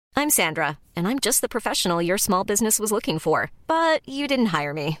I'm Sandra, and I'm just the professional your small business was looking for. But you didn't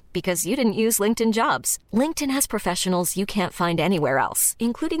hire me because you didn't use LinkedIn Jobs. LinkedIn has professionals you can't find anywhere else,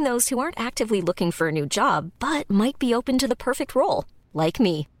 including those who aren't actively looking for a new job, but might be open to the perfect role, like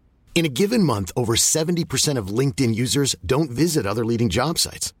me. In a given month, over 70% of LinkedIn users don't visit other leading job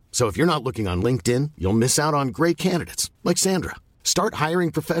sites. So if you're not looking on LinkedIn, you'll miss out on great candidates like Sandra. Start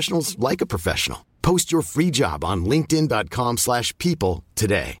hiring professionals like a professional. Post your free job on linkedin.com/people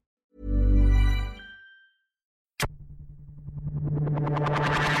today.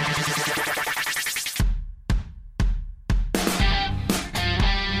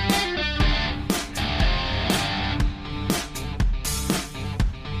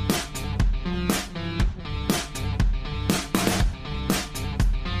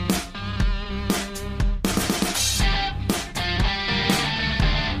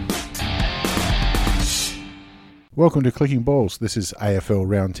 Welcome to Clicking Balls. This is AFL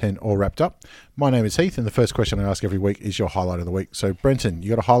Round 10 all wrapped up. My name is Heath, and the first question I ask every week is your highlight of the week. So, Brenton, you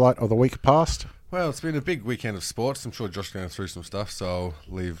got a highlight of the week past? Well, it's been a big weekend of sports. I'm sure Josh is going through some stuff, so I'll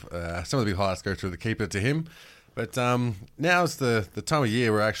leave some of the big highlights go to the keeper to him. But now's the time of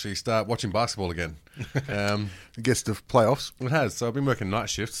year where I actually start watching basketball again. It gets to playoffs. It has. So I've been working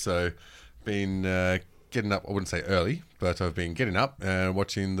night shifts, so been getting up, I wouldn't say early, but I've been getting up and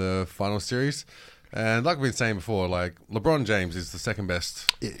watching the final series. And like I've been saying before, like LeBron James is the second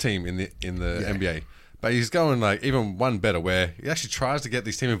best team in the NBA. But he's going like even one better where he actually tries to get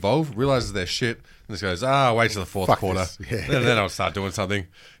this team involved, realizes they're shit, and just goes, wait till the fourth quarter. Yeah. Then I'll start doing something.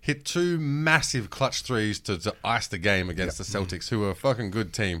 Hit two massive clutch threes to ice the game against the Celtics, who are a fucking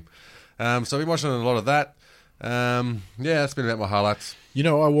good team. So I've been watching a lot of that. That's been about my highlights. You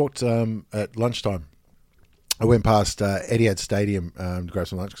know, I walked at lunchtime. I went past Etihad Stadium to grab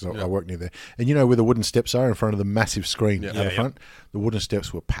some lunch because I work near there. And you know where the wooden steps are in front of the massive screen out the front? The wooden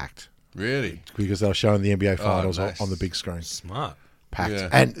steps were packed. Really? Because they were showing the NBA finals nice. on the big screen. Smart. Packed. Yeah.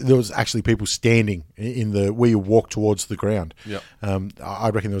 And there was actually people standing in the where you walk towards the ground. Yep. I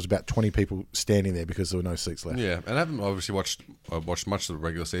reckon there was about 20 people standing there because there were no seats left. Yeah, and I haven't obviously watched much of the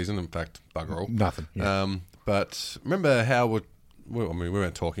regular season. In fact, bugger all. Nothing. Yeah. But remember how we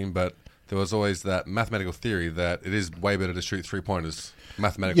weren't talking, but there was always that mathematical theory that it is way better to shoot three-pointers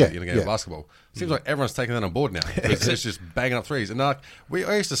mathematically in a game of basketball. Seems like everyone's taking that on board now. Because it's just banging up threes. And I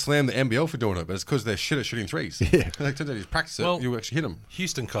used to slam the NBL for doing it, but it's because they're shit at shooting threes. Yeah. Like, turns out you practice it, you actually hit them.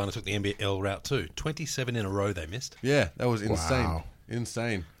 Houston kind of took the NBL route too. 27 in a row they missed. Yeah, that was insane. Wow.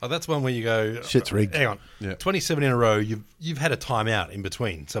 Insane. Oh, that's one where you go... Shit's rigged. Hang on. Yeah. 27 in a row, you've had a timeout in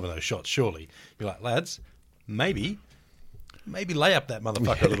between some of those shots, surely. You're like, lads, maybe lay up that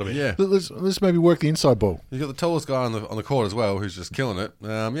motherfucker a little bit. Yeah. Let's maybe work the inside ball. You got the tallest guy on the court as well, who's just killing it.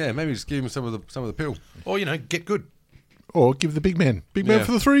 Maybe just give him some of the pill. Or, get good. Or give the big man for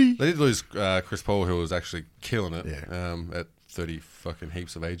the three. They did lose Chris Paul, who was actually killing it at 30 fucking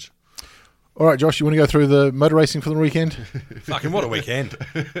heaps of age. All right, Josh, you want to go through the motor racing for the weekend? Fucking what a weekend.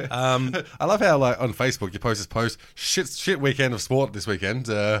 I love how on Facebook you post this post, shit weekend of sport this weekend.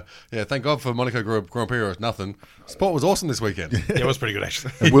 Thank God for Monaco Grand Prix or nothing. Sport was awesome this weekend. Yeah, it was pretty good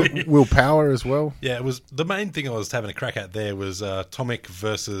actually. And Will Power as well. Yeah, it was the main thing I was having a crack at there was Tomic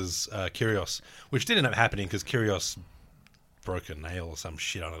versus Kyrgios, which did end up happening because Kyrgios broke a nail or some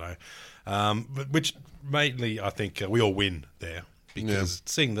shit, I don't know. But which mainly I think we all win there. Because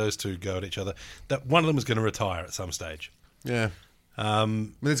seeing those two go at each other, that one of them was going to retire at some stage. Yeah.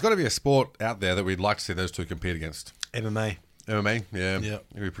 There's got to be a sport out there that we'd like to see those two compete against. MMA. Yeah. It'd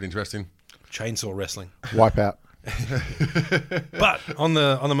be pretty interesting. Chainsaw wrestling. Wipeout. But on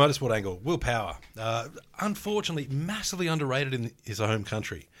the motorsport angle, Will Power, unfortunately, massively underrated in his home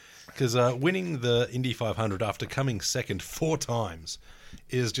country. Because winning the Indy 500 after coming second 4 times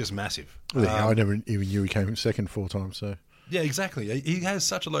is just massive. I never even knew he came second 4 times, so... Yeah, exactly. He has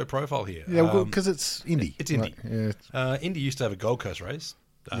such a low profile here. Yeah, because it's Indy. It's Indy. Like, Indy used to have a Gold Coast race.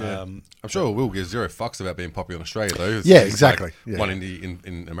 I'm sure Will gives zero fucks about being popular in Australia, though. It's exactly. Like one Indy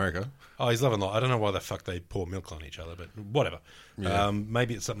in America. Oh, he's loving life. I don't know why the fuck they pour milk on each other, but whatever. Yeah.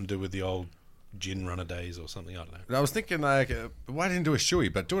 Maybe it's something to do with the old gin runner days or something. I don't know. And I was thinking, like, why didn't do a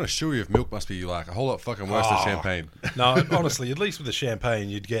shoey? But doing a shoey of milk must be like a whole lot fucking worse than champagne. No, honestly, at least with the champagne,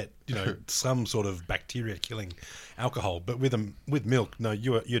 you'd get some sort of bacteria killing alcohol. But with milk, no,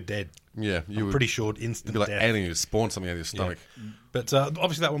 you're dead. Yeah, I'm pretty sure instant It'd be like death. alien, you spawn something out of your stomach. Yeah. But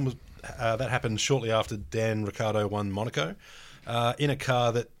obviously that one was that happened shortly after Dan Ricciardo won Monaco. In a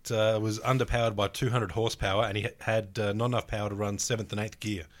car that was underpowered by 200 horsepower, and he had not enough power to run 7th and 8th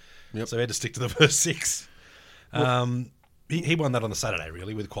gear. Yep. So he had to stick to the first 6. he won that on the Saturday,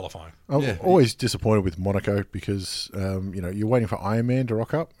 really, with qualifying. I'm always disappointed with Monaco because, you're waiting for Iron Man to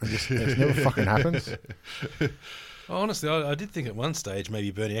rock up. It never fucking happens. Honestly, I did think at one stage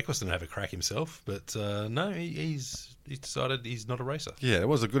maybe Bernie Eccleston would have a crack himself, but no, he's decided he's not a racer. Yeah, it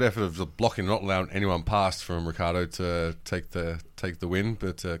was a good effort of blocking, not allowing anyone past from Ricciardo to take the win,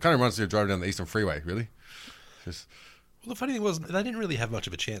 but kind of reminds me of driving down the Eastern Freeway, really. Well, the funny thing was they didn't really have much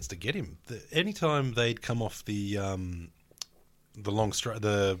of a chance to get him. Anytime they'd come off the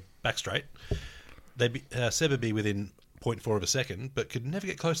back straight, Seb would be within 0.4 of a second, but could never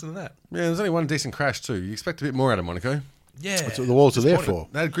get closer than that. Yeah, there's only one decent crash too. You expect a bit more out of Monaco. Yeah, that's what the walls are there for.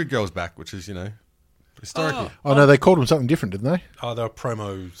 They had grid girls back, which is historically. Oh no, they called them something different, didn't they? Oh, they were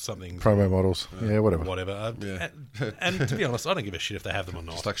promo something. Promo models. Yeah, whatever. Whatever. And to be honest, I don't give a shit if they have them or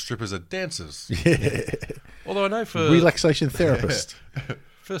not. Just like strippers are dancers. Yeah. Although I know for relaxation therapist.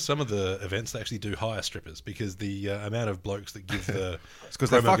 For some of the events, they actually do hire strippers because the amount of blokes that give the it's because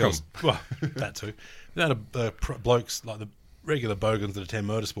they fuck girls, them. well, that too. The amount of blokes like the regular bogans that attend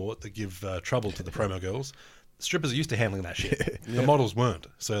motorsport that give trouble to the promo girls. Strippers are used to handling that shit. The models weren't,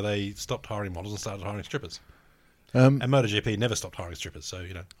 so they stopped hiring models and started hiring strippers. And MotoGP never stopped hiring strippers, so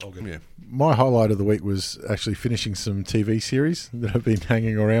all good. Yeah. My highlight of the week was actually finishing some TV series that have been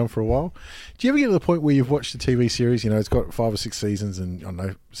hanging around for a while. Do you ever get to the point where you've watched a TV series, it's got 5 or 6 seasons and, I don't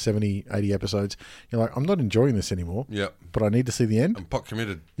know, 70, 80 episodes. You're like, I'm not enjoying this anymore. Yep. But I need to see the end. I'm pot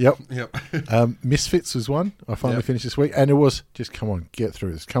committed. Yep. Yep. Misfits was one. I finally finished this week. And it was just, come on, get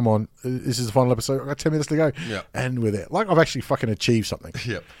through this. Come on. This is the final episode. I've got 10 minutes to go. Yep. And we're there. Like, I've actually fucking achieved something.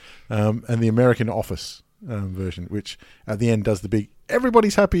 Yep. And the American Office version, which at the end does the big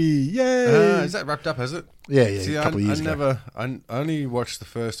everybody's happy, yay! Is that wrapped up, has it? Yeah, See, a couple of years ago. I only watched the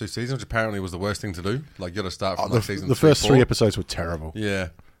first 2 seasons, which apparently was the worst thing to do. Like, you got to start from season 3, the first 4. 3 episodes were terrible. Yeah.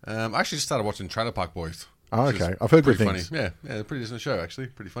 I actually just started watching Trailer Park Boys. Oh, okay. I've heard good things. Funny. Yeah, pretty decent show, actually.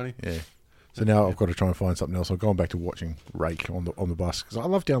 Pretty funny. Yeah. So now I've got to try and find something else. I've gone back to watching Rake on the bus because I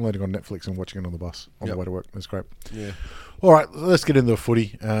love downloading on Netflix and watching it on the bus on the way to work. That's great. Yeah. All right, let's get into the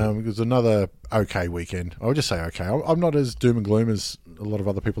footy. It was another okay weekend. I would just say okay. I'm not as doom and gloom as a lot of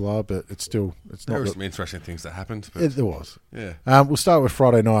other people are, but it's not. There were some interesting things that happened. But there was. Yeah. We'll start with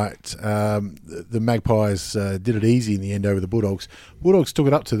Friday night. The Magpies did it easy in the end over the Bulldogs. Bulldogs took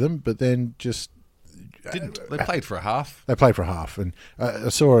it up to them, but then just. They played for a half. They played for a half. And I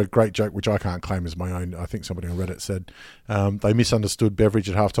saw a great joke, which I can't claim as my own. I think somebody on Reddit said they misunderstood Beveridge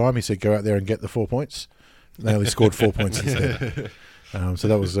at half time. He said, go out there and get the 4 points. They only scored 4 points instead. So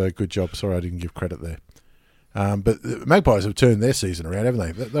that was a good job. Sorry I didn't give credit there. But the Magpies have turned their season around,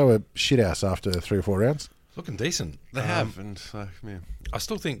 haven't they? They were shit house after 3 or 4 rounds. Looking decent. They have. And I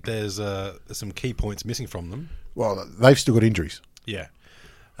still think there's some key points missing from them. Well, they've still got injuries. Yeah.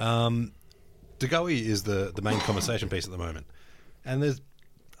 DeGoey is the main conversation piece at the moment, and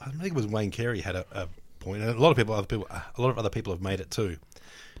I think it was Wayne Carey had a point, and a lot of other people have made it too.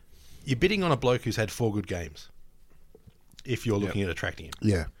 You're bidding on a bloke who's had 4 good games. If you're looking at attracting him,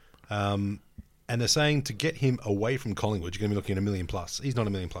 yeah. And they're saying to get him away from Collingwood, you're going to be looking at $1 million plus. He's not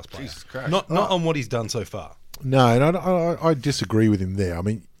 $1 million plus player. Jesus Christ. Not on what he's done so far. No, and I disagree with him there. I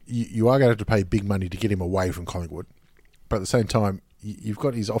mean, you are going to have to pay big money to get him away from Collingwood, but at the same time, you've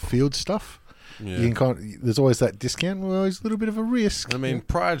got his off-field stuff. Yeah. You can there's always that discount. Well, it's a little bit of a risk. I mean,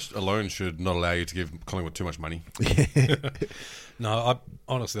 pride alone should not allow you to give Collingwood too much money. No,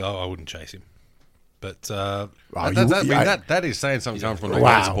 honestly, I wouldn't chase him. But that is saying something coming from a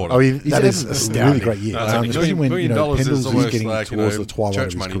Collingwood supporter. I mean, that is a really great year. Especially when Pendles is getting like, towards the twilight of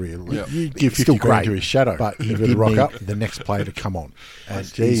his money. career. Yeah. You give 50 grand to his shadow, but he did rock up the next player to come on.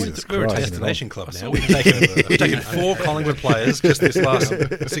 And Jesus we're Christ, a destination club now. We've taken 4 Collingwood players just this last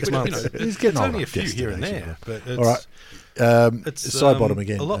 6 months. He's getting only a few here and there. But all right. It's Sidebottom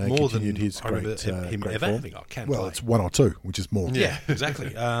again. A lot more than his I remember him ever form. having. Well, it's 1 or 2, which is more. Yeah,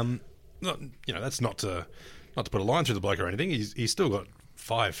 exactly. That's not to put a line through the bloke or anything. He's still got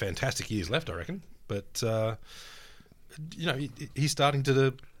 5 fantastic years left, I reckon. But he's starting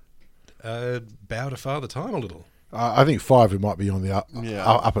to bow to Father Time a little. I think 5 it might be on the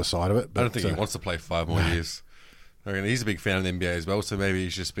upper side of it. But I don't think he wants to play 5 more years. I reckon he's a big fan of the NBA as well, so maybe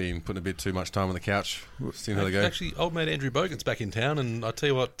he's just been putting a bit too much time on the couch, seeing how they go. Actually, old mate Andrew Bogut's back in town, and I tell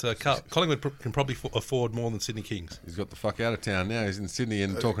you what, Collingwood can probably afford more than Sydney Kings. He's got the fuck out of town now. He's in Sydney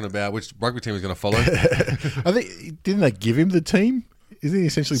and talking about which rugby team he's going to follow. I think didn't they give him the team? Isn't he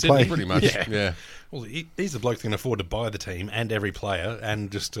essentially playing? Pretty much, yeah. Well, he's the bloke that can afford to buy the team and every player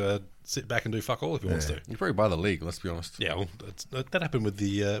and just sit back and do fuck all if he wants to. You probably buy the league, let's be honest. Yeah, well, that happened with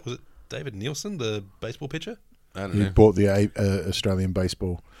the was it David Nielsen, the baseball pitcher? I don't He know. bought the Australian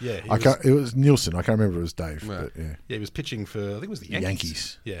baseball. Yeah, It was Nielsen. I can't remember if it was Dave. Right. But yeah. Yeah, he was pitching for, I think it was the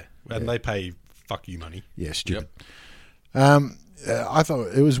Yankees. Yeah, and they pay fuck you money. Yeah, stupid. I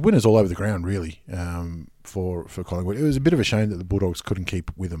thought it was winners all over the ground, really, for Collingwood. It was a bit of a shame that the Bulldogs couldn't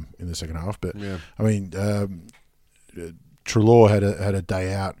keep with them in the second half. But, I mean, Treloar had a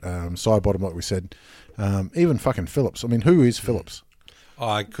day out. Side bottom, like we said. Even fucking Phillips. I mean, who is Phillips? Oh,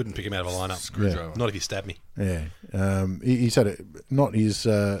 I couldn't pick him out of a lineup. Screwdriver. Not if you stabbed me. Yeah. He's had not his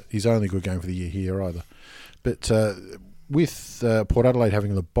only good game for the year here either. But with Port Adelaide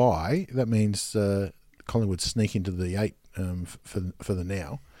having the bye, that means Collingwood sneak into the 8 for the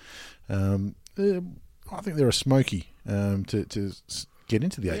now. I think they're a smoky to get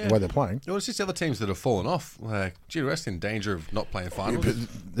into the 8 the way they're playing. Well, it's just the other teams that have fallen off. Like GWS in danger of not playing finals. But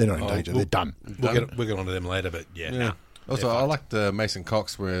they're not in danger. They're done. We'll get onto them later, but yeah. Also, I liked Mason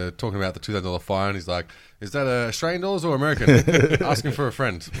Cox. We're talking about the $2,000 fine. He's like, "Is that Australian dollars or American?" Asking for a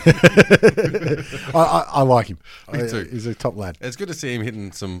friend. I like him. Me too. He's a top lad. It's good to see him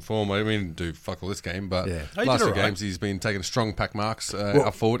hitting some form. I mean, do fuck all this game, but Yeah. Oh, he last did few all right. games he's been taking strong pack marks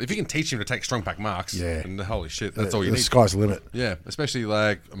up forward. If you can teach him to take strong pack marks, and holy shit, that's all you The need. sky's the limit. Yeah, especially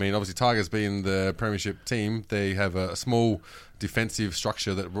obviously Tigers being the premiership team, they have a small defensive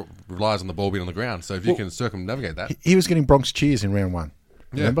structure that relies on the ball being on the ground. So if you can circumnavigate that, He was getting Bronx cheers in round 1.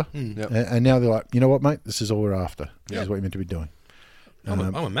 Remember? Yep. And now they're like, you know what, mate? This is all we're after. This is what you're meant to be doing.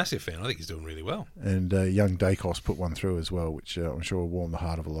 I'm a massive fan. I think he's doing really well. And young Dacos put one through as well, which I'm sure will warm the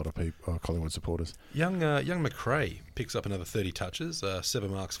heart of a lot of people, Collingwood supporters. Young McRae picks up another 30 touches,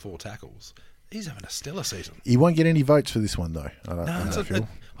 7 marks, 4 tackles. He's having a stellar season. He won't get any votes for this one, though. I don't feel.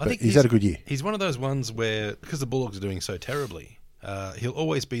 I think he's had a good year. He's one of those ones where, because the Bulldogs are doing so terribly, he'll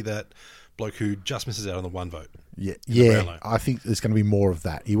always be that bloke who just misses out on the 1 vote. Yeah. I think there's going to be more of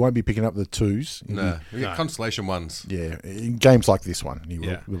that. He won't be picking up the 2s. no, we get consolation ones. Yeah, in games like this one, he will.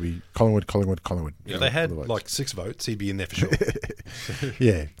 Yeah. Will be Collingwood. If they had like 6 votes, he'd be in there for sure.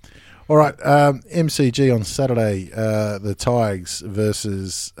 Yeah. All right, MCG on Saturday, the Tigers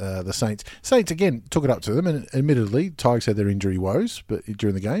versus the Saints. Saints, again, took it up to them, and admittedly, Tigers had their injury woes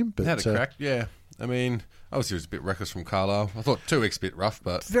during the game. But Had a crack, yeah. I mean, obviously it was a bit reckless from Carlisle. I thought 2 weeks a bit rough,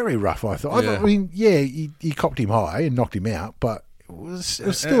 but... Very rough, I thought. Yeah. I mean, he copped him high and knocked him out, but it was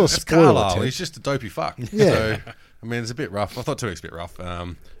still a it's spoiler Carlisle. attempt. He's just a dopey fuck. Yeah. So, I mean, it's a bit rough. I thought 2 weeks a bit rough.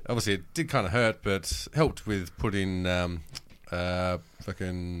 Obviously, it did kind of hurt, but helped with putting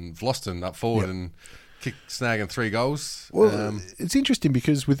fucking Vlosten up forward and snagging 3 goals. Well, it's interesting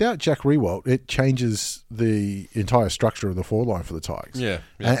because without Jack Rewalt, it changes the entire structure of the forward line for the Tigers. Yeah.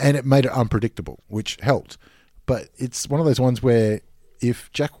 And it made it unpredictable, which helped. But it's one of those ones where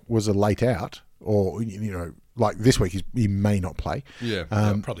if Jack was a late out, or, like this week, he may not play. Yeah.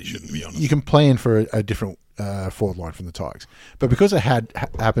 Probably shouldn't, to be honest. You can plan for a different forward line from the Tigers. But because it had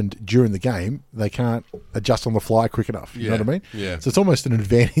happened during the game, they can't adjust on the fly quick enough. You know what I mean? Yeah. So it's almost an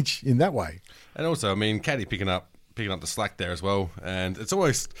advantage in that way. And also, I mean, Caddy picking up the slack there as well. And it's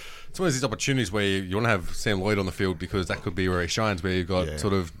always these opportunities where you want to have Sam Lloyd on the field, because that could be where he shines, where you've got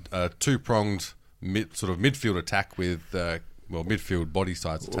sort of a 2-pronged midfield attack with midfield body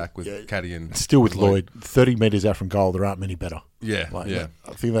sides attack with Caddy and Still with Lloyd, 30 metres out from goal, there aren't many better. Yeah.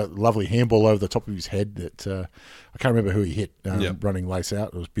 I think that lovely handball over the top of his head that I can't remember who he hit running lace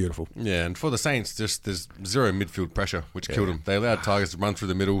out. It was beautiful. Yeah, and for the Saints, just there's zero midfield pressure, which killed them. They allowed Tigers to run through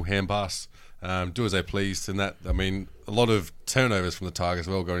the middle, hand pass, do as they pleased, and that, I mean, a lot of turnovers from the Tigers as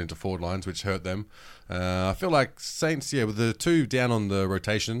well going into forward lines, which hurt them. I feel like Saints, with the 2 down on the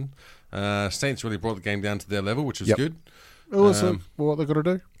rotation, Saints really brought the game down to their level, which was good. Well, so what they've got to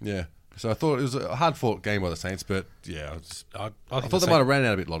do. Yeah. So I thought it was a hard-fought game by the Saints, but I I think thought they might have ran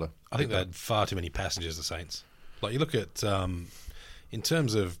out a bit, Lotta. I think they had far too many passengers, the Saints. Like, you look at, in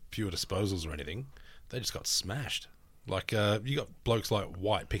terms of pure disposals or anything, they just got smashed. Like, you got blokes like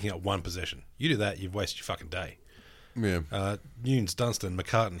White picking up 1 possession. You do that, you've wasted your fucking day. Yeah. Nunes, Dunstan,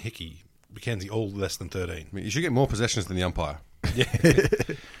 McCartan, Hickey, McKenzie, all less than 13. I mean, you should get more possessions than the umpire. Yeah.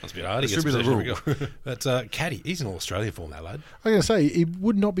 That's a bit hard. It should be the rule. But Caddy, he's in All-Australia form, that lad. I'm going to say, he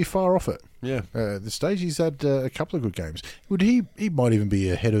would not be far off it. Yeah. At this stage, he's had a couple of good games. He might even be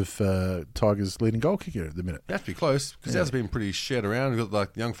ahead of Tigers' leading goal kicker at the minute. You have to be close, because that's been pretty shared around. We've got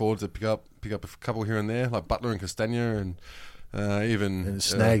like young forwards that pick up a couple here and there, like Butler and Castagna, and even And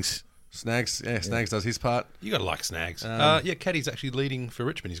Snags. Snags does his part. You got to like Snags. Caddy's actually leading for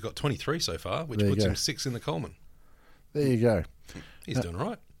Richmond. He's got 23 so far, which There you puts go. him 6th in the Coleman. There you go. He's doing all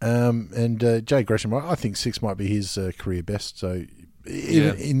right. And Jay Gresham, I think 6 might be his career best. So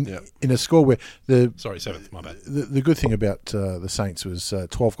Even in a score where Sorry, 7th, my bad. the good thing about the Saints was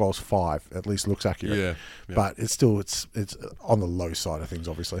 12 goals 5 at least looks accurate. Yeah. But it's still it's on the low side of things,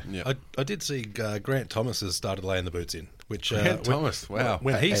 obviously. Yeah. I did see Grant Thomas has started laying the boots in. Which Grant Thomas, wow.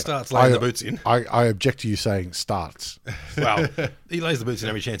 When he starts laying the boots in, I object to you saying starts. well, he lays the boots in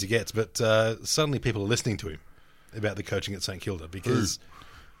every chance he gets. But suddenly people are listening to him about the coaching at St Kilda because,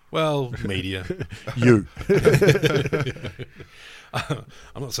 well, media. You. I'm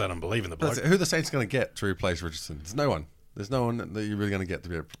not saying I'm believing the bloke. Who are the Saints going to get to replace Richardson? There's no one. There's no one that you're really going to get to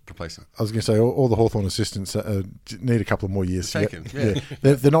be replacing. I was going to say all the Hawthorn assistants need a couple of more years. Taken,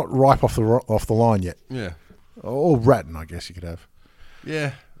 They're not ripe off the line yet. Yeah. Or Ratton, I guess you could have.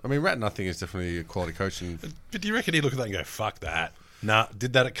 Yeah. I mean, Ratton, I think, is definitely a quality coach. And But do you reckon he'd look at that and go, fuck that? Nah,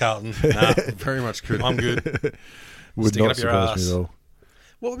 did that at Carlton. Nah, very much could. I'm good. Would Stick it not up your surprise me ass. at all.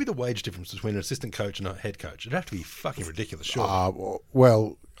 What would be the wage difference between an assistant coach and a head coach? It'd have to be fucking ridiculous, sure.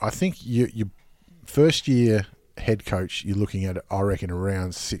 Well, I think your first year head coach, you're looking at, I reckon,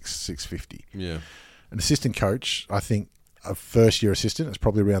 around $650. Yeah. An assistant coach, I think, a first year assistant is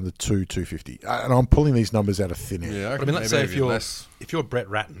probably around the $250. And I'm pulling these numbers out of thin air. Yeah. But I mean, let's say if less. you're Brett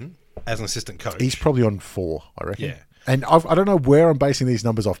Ratton as an assistant coach, He's probably on 4, I reckon. Yeah. And I don't know where I'm basing these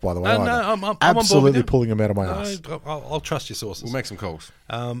numbers off, by the way. No, either. I'm on board absolutely with you. pulling them out of my ass. I'll trust your sources. We'll make some calls.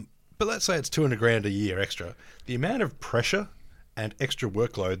 But let's say it's $200,000 a year extra. The amount of pressure and extra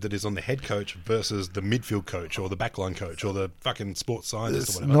workload that is on the head coach versus the midfield coach or the backline coach or the fucking sports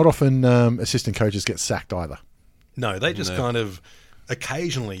scientist or whatever. Not often assistant coaches get sacked either. No, they just kind of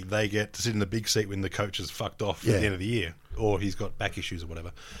occasionally they get to sit in the big seat when the coach is fucked off at the end of the year or he's got back issues or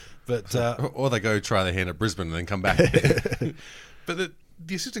whatever. But or they go try their hand at Brisbane and then come back. But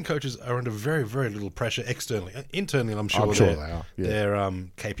the assistant coaches are under very, very little pressure externally. Internally, I'm sure they are. Yeah. They're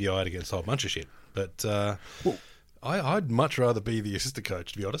KPI'd against a whole bunch of shit. But I'd much rather be the assistant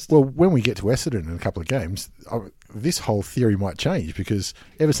coach, to be honest. Well, when we get to Essendon in a couple of games, this whole theory might change because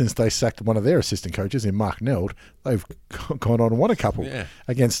ever since they sacked one of their assistant coaches in Mark Neld, they've gone on and won a couple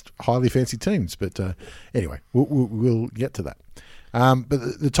against highly fancy teams. But anyway, we'll get to that.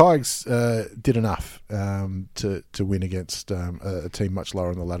 But the Tigers did enough to win against a team much lower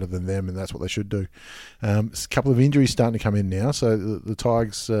on the ladder than them, and that's what they should do. A couple of injuries starting to come in now, so the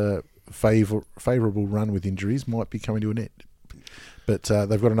Tigers' favourable run with injuries might be coming to an end. But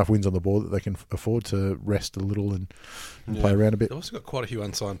they've got enough wins on the board that they can afford to rest a little and play around a bit. They've also got quite a few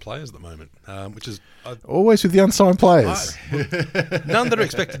unsigned players at the moment, which is... Always with the unsigned players. None that are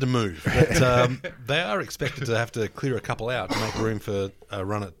expected to move, but they are expected to have to clear a couple out to make room for a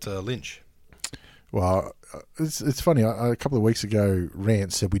run at Lynch. Well, it's funny. A couple of weeks ago,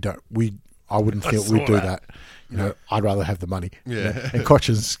 Rance said I wouldn't feel we'd do that. You know, I'd rather have the money. Yeah. You know? And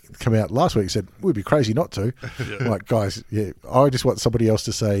Cochin's come out last week and said, we'd be crazy not to. I'm like, guys, I just want somebody else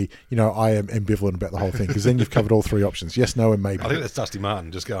to say, I am ambivalent about the whole thing because then you've covered all three options. Yes, no, and maybe. I think that's Dusty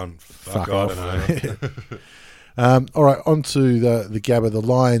Martin just going, fuck off. I don't know. All right, on to the Gabba. The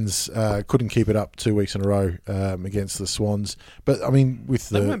Lions couldn't keep it up 2 weeks in a row against the Swans. But, I mean,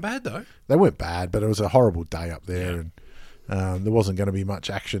 They weren't bad, though. They weren't bad, but it was a horrible day up there. And there wasn't going to be much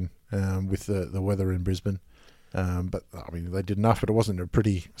action with the weather in Brisbane. But, I mean, they did enough, but it wasn't a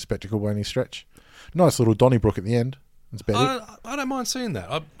pretty spectacle by any stretch. Nice little Donnybrook at the end. That's about it. I don't mind seeing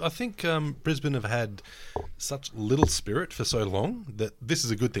that. I think Brisbane have had such little spirit for so long that this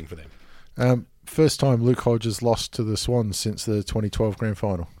is a good thing for them. First time Luke Hodges lost to the Swans since the 2012 Grand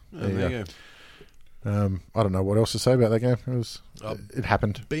Final. There you go. I don't know what else to say about that game. It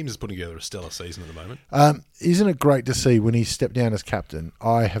happened. Beams is putting together a stellar season at the moment. Isn't it great to see when he stepped down as captain?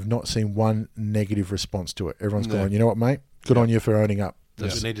 I have not seen one negative response to it. Everyone's going, you know what, mate? Good on you for owning up.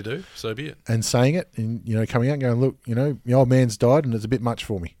 That's what you need to do. So be it. And saying it, and coming out and going, look, the old man's died, and it's a bit much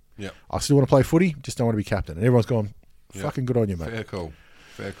for me. Yeah. I still want to play footy, just don't want to be captain. And everyone's gone, fucking good on you, mate.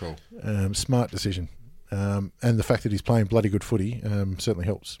 Fair call. Smart decision. And the fact that he's playing bloody good footy certainly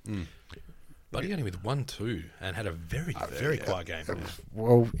helps. Buddy only with 1-2 and had a very, very quiet game.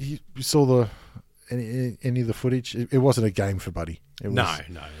 Well, you saw any of the footage. It wasn't a game for Buddy. No,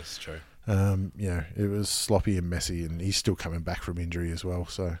 that's true. It was sloppy and messy, and he's still coming back from injury as well.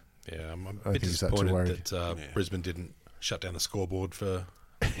 So yeah, I'm I a bit think he's that too worried. disappointed that Brisbane didn't shut down the scoreboard for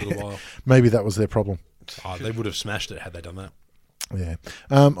a little while. Maybe that was their problem. They would have smashed it had they done that. Yeah.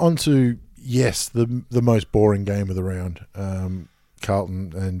 On to the most boring game of the round.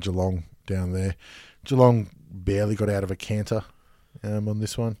 Carlton and Geelong down there. Geelong barely got out of a canter on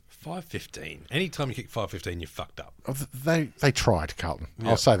this one. 5-15. Anytime you kick 5-15, you're fucked up. They tried, Carlton.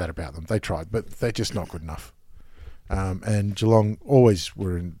 I'll say that about them. They tried, but they're just not good enough. And Geelong always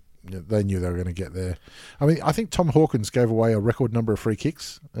were in they knew they were going to get there. I mean, I think Tom Hawkins gave away a record number of free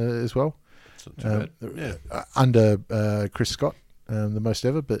kicks as well. Under Chris Scott, the most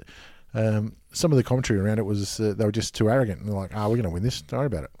ever. But some of the commentary around it was they were just too arrogant. And they're like, we're going to win this. Don't worry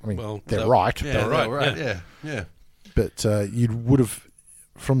about it. I mean, they're right. Yeah, they're right. Yeah. But you would have,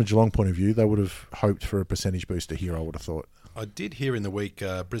 from a Geelong point of view, they would have hoped for a percentage booster here, I would have thought. I did hear in the week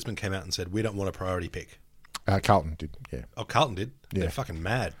Brisbane came out and said, we don't want a priority pick. Carlton did, yeah. Oh, Carlton did? Yeah. They're fucking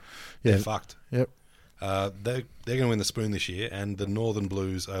mad. Yeah. They're fucked. Yep. They're going to win the Spoon this year, and the Northern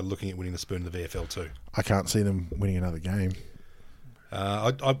Blues are looking at winning the Spoon in the VFL too. I can't see them winning another game.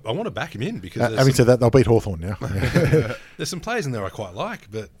 I want to back him in because Having said that, they'll beat Hawthorn now. there's some players in there I quite like,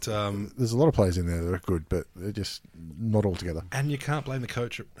 but There's a lot of players in there that are good, but they're just not all together. and you can't blame the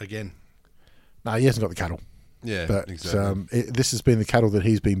coach again. No, he hasn't got the cattle. Yeah, But exactly. this has been the cattle that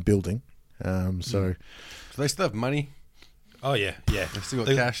he's been building. So So they still have money. Oh yeah. They still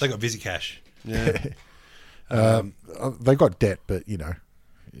got cash. They got Visi cash. Yeah. they got debt, but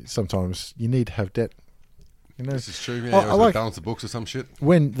sometimes you need to have debt. This is true. I Yeah, like- balance the books or some shit.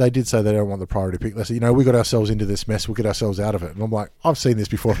 When they did say they don't want the priority pick, they said, we got ourselves into this mess. We'll get ourselves out of it. And I'm like, I've seen this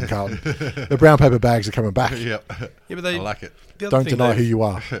before from Carlton. The brown paper bags are coming back. Yeah. Yeah, but they I like it. the other Don't thing deny they've- who you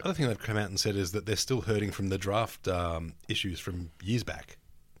are. The other thing they've come out and said is that they're still hurting from the draft issues from years back.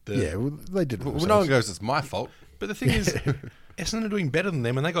 Yeah, well, they did it Well, themselves. no one goes, it's my fault. But the thing is, Essendon are doing better than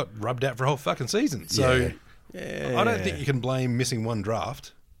them, and they got rubbed out for a whole fucking season. So I don't think you can blame missing one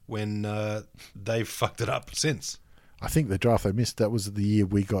draft when they've fucked it up since. I think the draft they missed, that was the year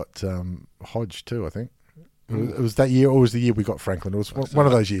we got Hodge too, I think. It was that year, or was the year we got Franklin? It was one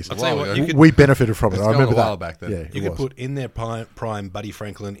of those years. I'll tell you what, you could- We benefited from it. It's I remember gone a while that. back then. Yeah, You it could was. put in their prime Buddy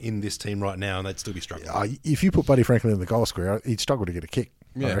Franklin in this team right now, and they'd still be struggling. If you put Buddy Franklin in the goal square, he'd struggle to get a kick,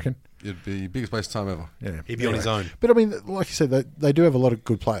 I reckon. It'd be the biggest waste of time ever. Yeah. He'd be on his own. But I mean, like you said, they do have a lot of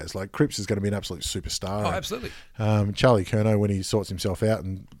good players. Like Cripps is going to be an absolute superstar. Oh, absolutely. Charlie Curnow, when he sorts himself out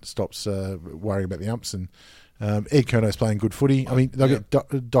and stops worrying about the umps, and Ed Curnow's playing good footy. I mean, they'll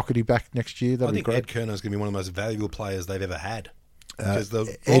get Doherty back next year. I That'll be think great. Ed Curnow's going to be one of the most valuable players they've ever had. Because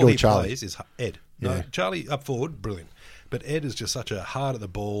the Ed role or he Charlie? plays is Ed. No, Yeah. Charlie up forward, brilliant. But Ed is just such a hard at the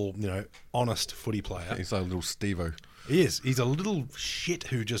ball, honest footy player. He's like a little Steve-O. He is. He's a little shit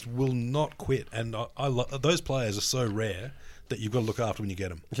who just will not quit. And those players are so rare that you've got to look after when you get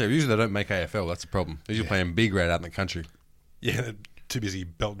them. Yeah, usually they don't make AFL. That's the problem. They're usually playing B grade out in the country. Yeah, they're too busy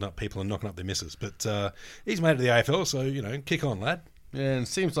belting up people and knocking up their misses. But he's made it to the AFL, so, kick on, lad. Yeah, and it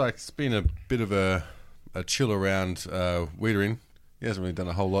seems like it's been a bit of a chill around Wiedering. He hasn't really done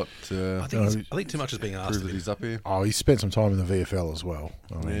a whole lot to I think too much is being asked prove of that him. he's up here. Oh, he spent some time in the VFL as well.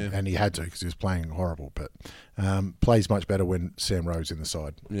 I mean, Yeah. and he had to because he was playing horrible. But plays much better when Sam Rowe's in the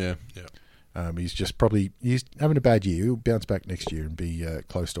side. Yeah. He's having a bad year. He'll bounce back next year and be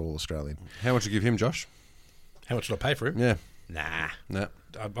close to All Australian. How much you give him, Josh? How much should I pay for him? Yeah. Nah. No.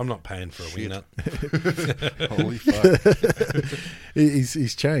 I'm not paying for a wingnut. Holy fuck.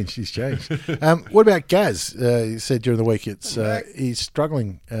 He's changed. He's changed. What about Gaz? He said during the week he's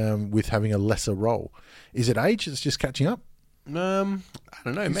struggling with having a lesser role. Is it age that's just catching up? I don't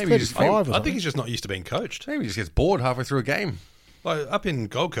know. He's Maybe he just 35 or I something. think he's just not used to being coached. maybe he just gets bored halfway through a game. Like up in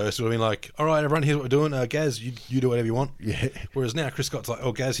Gold Coast, it would have been like, all right, everyone, here's what we're doing. Gaz, you do whatever you want. Yeah. Whereas now Chris Scott's like,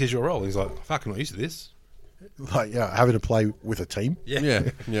 oh, Gaz, here's your role. And he's like, fuck, I'm not used to this. Like having to play with a team. Yeah.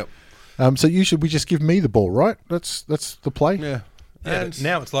 Yep. So we just give me the ball, right? That's the play. Yeah. Yeah, And but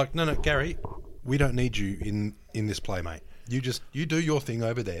now it's like, no, Gary, we don't need you in this play, mate. You do your thing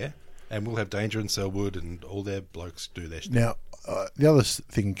over there, and we'll have Danger and Selwood and all their blokes do their shit. Now, the other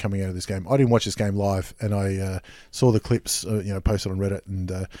thing coming out of this game, I didn't watch this game live, and I saw the clips, posted on Reddit,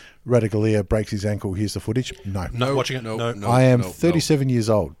 and Radaglia breaks his ankle. Here's the footage. No. Not watching it. no, No. no. I am 37 years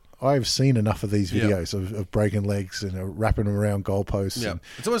old. I've seen enough of these Yeah. videos of breaking legs and wrapping them around goalposts. Yeah. and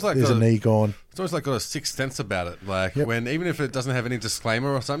It's almost like there's a the- knee gone. It's almost like got a sixth sense about it. Like Yep. when, even if it doesn't have any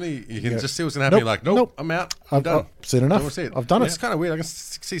disclaimer or something, you can Yeah. just see what's going to happen. Nope, You're like, nope, nope. I'm out. I'm I've done. seen enough. Don't wanna see it. I've done it. It's kind of weird. I can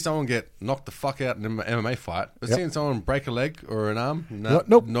see someone get knocked the fuck out in an MMA fight, but Yep. seeing someone break a leg or an arm, no, Nope,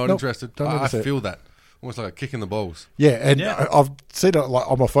 not nope. interested. Don't need I to see it. feel that. Almost like a kick in the balls. Yeah, and Yeah. I've seen it like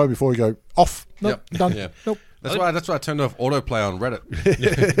on my phone before. We go off. Nope, Yep. done. Yeah. Nope. That's why I turned off autoplay on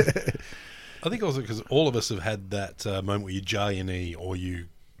Reddit. I think also because all of us have had that moment where you jar your knee or you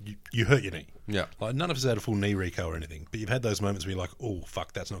hurt your knee. Yeah. Like none of us had a full knee reco or anything, but you've had those moments where you're like, oh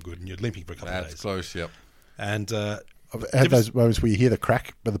fuck, that's not good, and you're limping for a couple of That's days. close. Yep. And I've had those moments where you hear the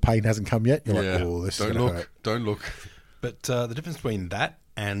crack, but the pain hasn't come yet. You're Yeah. like, oh, this is Don't going to look. hurt. Don't look. but the difference between that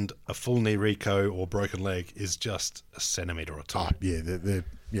and a full knee reco or broken leg is just a centimetre or two. Yeah,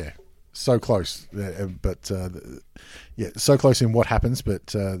 yeah. so close, but so close in what happens, but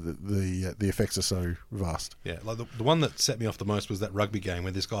the effects are so vast. Yeah, like the one that set me off the most was that rugby game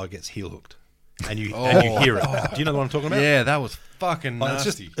where this guy gets heel hooked, and you hear it. Do you know what I'm talking about? Yeah, that was fucking Like,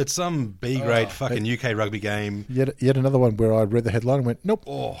 nasty. it's some B grade fucking UK rugby game. Yet another one where I read the headline and went, nope,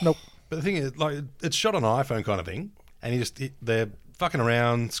 nope. But the thing is, like, it's shot on an iPhone kind of thing, and they're fucking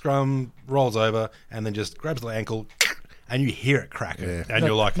around, scrum rolls over, and then just grabs the ankle, and you hear it cracking, and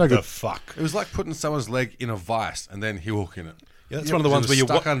you're like, the fuck. It was like putting someone's leg in a vice and then heel hooking it. Yeah, that's one of the ones where you're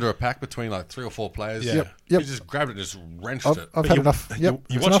stuck under a pack between like 3 or 4 players. Yeah. Yep. You just grabbed it and just wrenched it. I've had enough. Yep,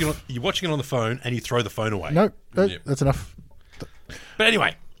 You're watching it on the phone, and you throw the phone away. No, Yep. that's enough. But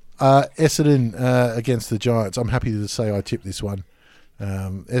anyway, Essendon against the Giants. I'm happy to say I tipped this one.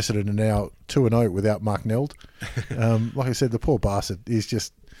 Essendon are now 2-0 without Mark Neld. Like I said, the poor bastard is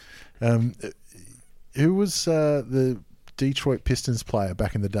just. Who was the Detroit Pistons player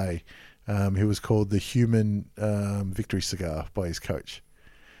back in the day? Who was called the Human Victory Cigar by his coach,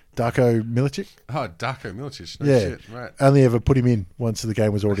 Darko Milicic. Oh, Darko Milicic. No Yeah, shit. Right. only ever put him in once the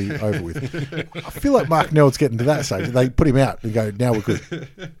game was already over with. I feel like Mark Neld's getting to that stage. They put him out and go, now we're good.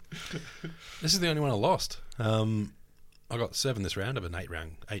 this is the only one I lost. I got 7 this round of an 8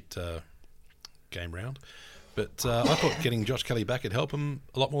 game round. But I thought getting Josh Kelly back would help him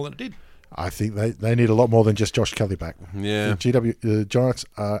a lot more than it did. I think they need a lot more than just Josh Kelly back. Yeah. The Giants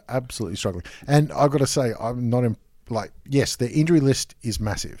are absolutely struggling. And I've got to say, I'm not yes, their injury list is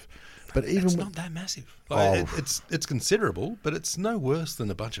massive. But even It's not that massive. Like, it's considerable, but it's no worse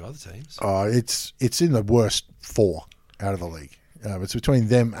than a bunch of other teams. it's in the worst 4 out of the league. It's between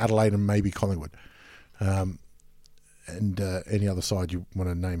them, Adelaide, and maybe Collingwood. And any other side you want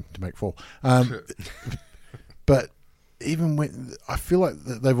to name to make 4. But even when I feel like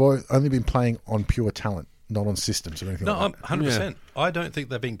they've only been playing on pure talent, not on systems or anything like that. 100%. I don't think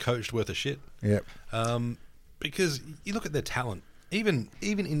they've been coached worth a shit. Yeah. Because you look at their talent, even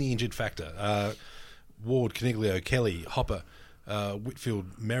in the injured factor, Ward, Caniglio, Kelly, Hopper,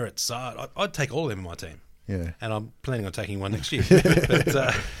 Whitfield, Merritt, Sard, I'd take all of them in my team. Yeah. And I'm planning on taking one next year.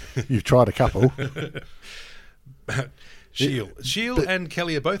 But, You've tried a couple. Shield and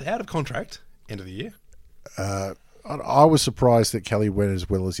Kelly are both out of contract end of the year. I was surprised that Kelly went as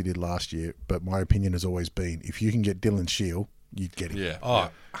well as he did last year, but my opinion has always been if you can get Dylan Shield, you'd get him. Yeah. Oh,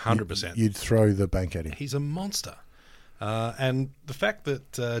 100%. You'd throw the bank at him. He's a monster. And the fact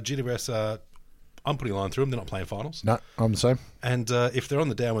that GWS I'm putting a line through them, they're not playing finals. No, I'm the same. And if they're on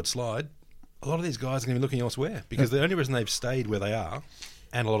the downward slide, a lot of these guys are going to be looking elsewhere because the only reason they've stayed where they are,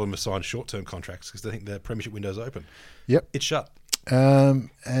 and a lot of them have signed short-term contracts because they think their premiership window's open. Yep. It's shut. And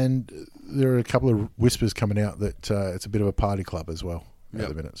there are a couple of whispers coming out that it's a bit of a party club as well at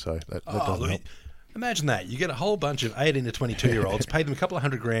the minute. So that doesn't help. Imagine that. You get a whole bunch of 18 to 22-year-olds, pay them a couple of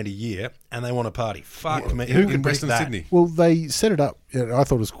 $100,000 a year, and they want to party. Fuck me. Who can beat Western that? Sydney. Well, they set it up. I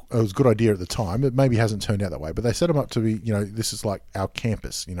thought it was a good idea at the time. It maybe hasn't turned out that way, but they set them up to be, this is like our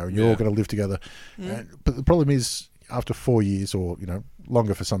campus. You're all going to live together. But the problem is, after 4 years or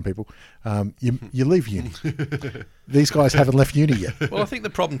longer for some people, you leave uni. These guys haven't left uni yet. Well, I think the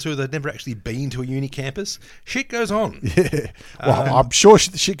problem too, they've never actually been to a uni campus. Shit goes on. Yeah. Well, I'm sure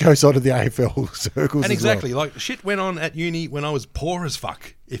shit goes on in the AFL circles. And as exactly, well. like shit went on at uni when I was poor as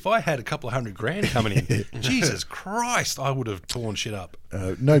fuck. If I had a couple of $100,000 coming in, Jesus Christ, I would have torn shit up.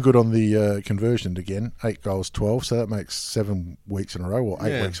 No good on the conversion again. 8 goals, 12. So that makes 7 weeks in a row or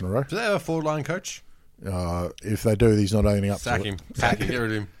 8 weeks in a row. Do they have a forward-line coach? If they do, he's not owning up Sack to him. it. Sack him. Get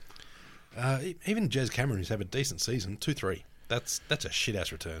rid of him. Even Jez Cameron, who's had a decent season, 2-3. That's a shit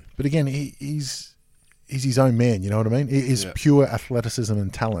ass return. But again, he's his own man. You know what I mean? He's pure athleticism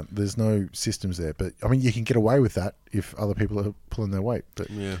and talent. There's no systems there. But I mean, you can get away with that if other people are pulling their weight. But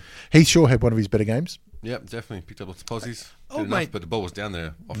he sure had one of his better games. Yep, definitely picked up lots of posies. Old Did enough, mate- but the ball was down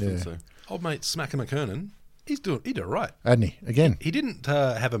there often. Yeah. So Old mate Smacker McKernan, he did all right. Hadn't he? Again, He didn't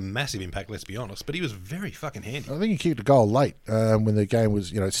have a massive impact, let's be honest, but he was very fucking handy. I think he kicked a goal late when the game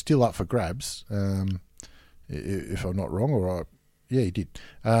was still up for grabs. If I'm not wrong, he did.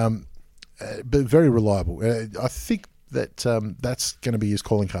 But very reliable. I think that that's going to be his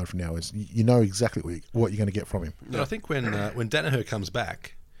calling card from now. Is you know exactly what you're going to get from him. But I think when Danaher comes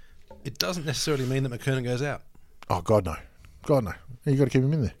back, it doesn't necessarily mean that McKernan goes out. Oh God no, you got to keep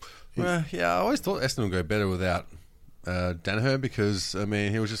him in there. Well, I always thought Essendon would go better without Danaher because I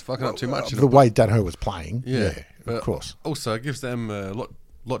mean he was just fucking up too much. The way Danaher was playing, but of course. Also, it gives them a lot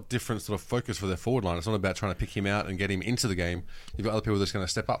lot different sort of focus for their forward line. It's not about trying to pick him out and get him into the game. You've got other people that's going to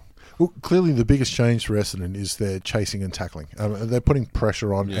step up. Well, clearly the biggest change for Essendon is their chasing and tackling. They're putting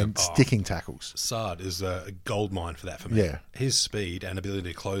pressure on and sticking tackles. Saad is a gold mine for that for me. Yeah. His speed and ability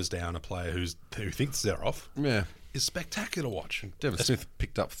to close down a player who thinks they're off is spectacular to watch. Devon Smith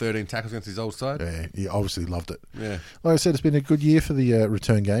picked up 13 tackles against his old side. Yeah, he obviously loved it. Yeah. Like I said, it's been a good year for the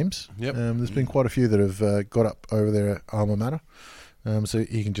return games. Yep. There's been quite a few that have got up over their alma mater. So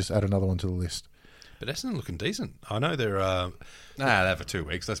you can just add another one to the list. But Essendon looking decent. I know they're... they have for 2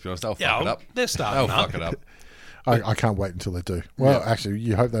 weeks, let's be honest. They'll fuck it up. They're starting They'll fuck it up. I can't wait until they do. Well, actually,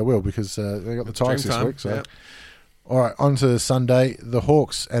 you hope they will because they got the Tigers this week. So. All right, on to Sunday. The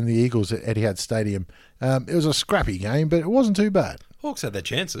Hawks and the Eagles at Etihad Stadium. It was a scrappy game, but it wasn't too bad. Hawks had their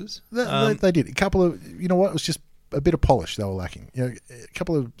chances. They did. A couple of... You know what? It was just a bit of polish they were lacking. A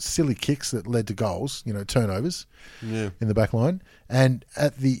couple of silly kicks that led to goals, turnovers in the back line. And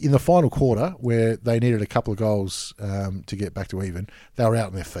in the final quarter, where they needed a couple of goals to get back to even, they were out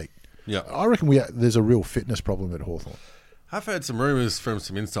on their feet. Yeah, I reckon there's a real fitness problem at Hawthorn. I've heard some rumours from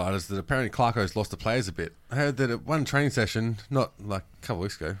some insiders that apparently Clarko's lost the players a bit. I heard that at one training session, not like a couple of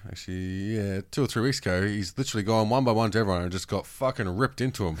weeks ago, actually, 2 or 3 weeks ago, he's literally gone one by one to everyone and just got fucking ripped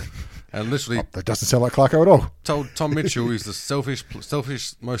into him. And literally... that doesn't sound like Clarko at all. Told Tom Mitchell he's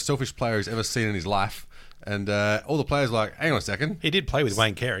the most selfish player he's ever seen in his life. And all the players were like, hang on a second. He did play with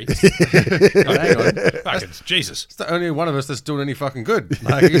Wayne Carey. Hang on. Jesus. It's the only one of us that's doing any fucking good.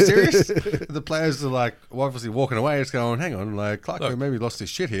 Like, are you serious? The players are like, obviously walking away. It's going, hang on, like Clarko maybe lost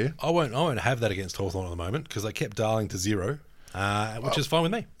his shit here. I won't have that against Hawthorn at the moment because they kept Darling to 0, which is fine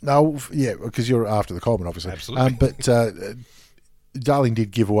with me. No, yeah, because you're after the Coleman, obviously. Absolutely. But Darling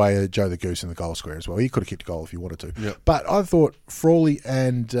did give away Joe the Goose in the goal square as well. He could have kicked a goal if he wanted to. Yep. But I thought Frawley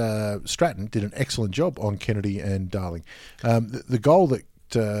and Stratton did an excellent job on Kennedy and Darling. The goal that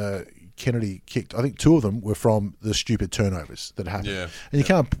Kennedy kicked, I think 2 of them were from the stupid turnovers that happened. Yeah. And you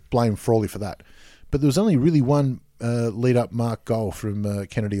can't blame Frawley for that. But there was only really one lead-up mark goal from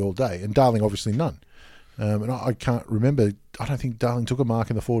Kennedy all day, and Darling obviously none. And I can't remember, I don't think Darling took a mark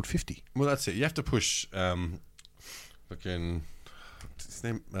in the forward 50. Well, that's it. You have to push his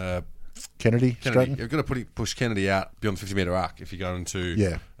name, Kennedy, Stratton? You've got to push Kennedy out beyond the 50-metre arc if you're going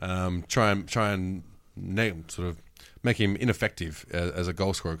to try and sort of make him ineffective as a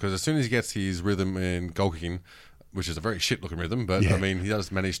goal scorer. Because as soon as he gets his rhythm in goal kicking, which is a very shit-looking rhythm, but I mean, he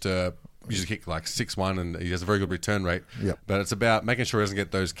does manage to usually kick like 6-1 and he has a very good return rate. Yep. But it's about making sure he doesn't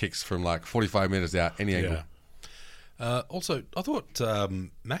get those kicks from like 45 metres out any angle. Also, I thought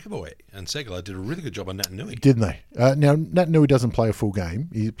McAvoy and Segler did a really good job on Natanui. Didn't they? Now, Natanui doesn't play a full game.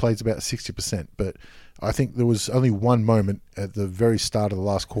 He plays about 60%, but I think there was only one moment at the very start of the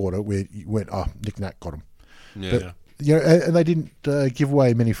last quarter where you went, Nick Nat got him. Yeah. But, and they didn't give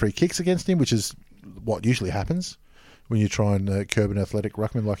away many free kicks against him, which is what usually happens when you try and curb an athletic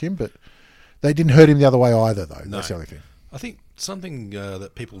ruckman like him, but they didn't hurt him the other way either, though. No. That's the only thing. I think something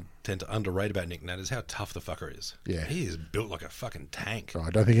that people tend to underrate about Nick Nat is how tough the fucker is. Yeah. He is built like a fucking tank. I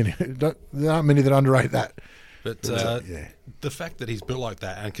don't think there aren't many that underrate that. But the fact that he's built like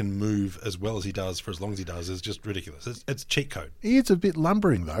that and can move as well as he does for as long as he does is just ridiculous. It's cheat code. He is a bit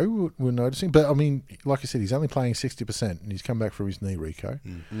lumbering, though, we're noticing. But, I mean, like I said, he's only playing 60% and he's come back from his knee, Rico.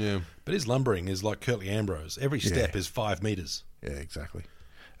 Yeah. But his lumbering is like Curtly Ambrose. Every step is 5 metres. Yeah, exactly.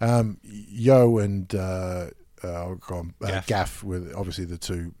 Yo and Gaff were obviously the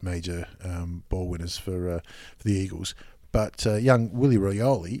 2 major ball winners for the Eagles. But young Willie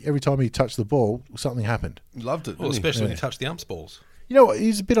Rioli, every time he touched the ball, something happened. Loved it. Well, especially when he touched the umps balls. You know what?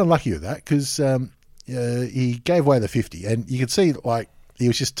 He's a bit unlucky with that because he gave away the 50, and you could see like he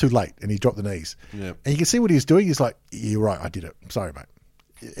was just too late, and he dropped the knees. Yeah. And you can see what he was doing. He's like, "You're right, I did it. Sorry,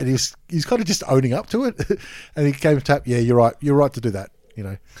 mate." And he's kind of just owning up to it. And he came to tap. Yeah, you're right to do that.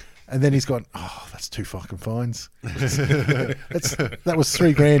 And then he's gone, that's 2 fucking fines. That was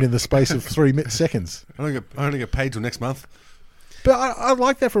 $3,000 in the space of 3 seconds. I only get paid till next month. But I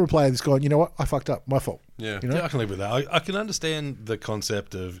like that from a player that's gone, you know what, I fucked up, my fault. Yeah. Yeah, I can live with that. I can understand the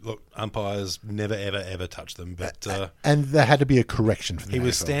concept of, look, umpires never, ever, ever touch them. But and there had to be a correction for that. He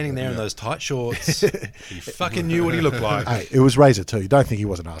was standing there in those tight shorts. He fucking knew what he looked like. Hey, it was Razor too. You don't think he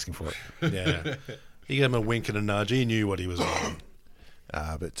wasn't asking for it. Yeah. He gave him a wink and a nudge. He knew what he was on.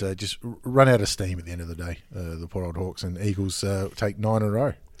 But just run out of steam at the end of the day, the poor old Hawks, and Eagles take 9 in a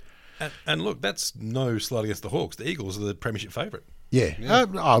row. And look, that's no slight against the Hawks. The Eagles are the premiership favourite. Yeah.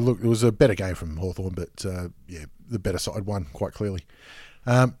 Look, it was a better game from Hawthorn, but the better side won quite clearly.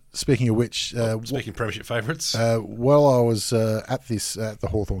 Speaking of which, Speaking premiership favourites. while I was at the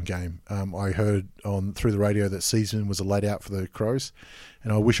Hawthorn game, I heard through the radio that Season was a laid out for the Crows,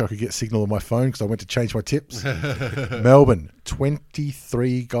 and I wish I could get signal on my phone because I went to change my tips. Melbourne,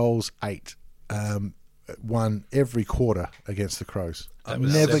 23 goals, 8. Won every quarter against the Crows. That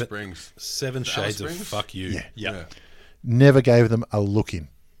was Never, seven shades of Springs? fuck you. Yeah. Never gave them a look in,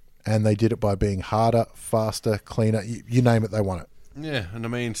 and they did it by being harder, faster, cleaner. You name it, they won it. Yeah, and I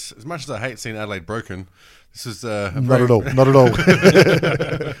mean, as much as I hate seeing Adelaide broken, this is Not at all. Not at all.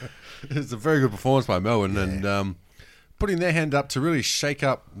 It's a very good performance by Melbourne, and putting their hand up to really shake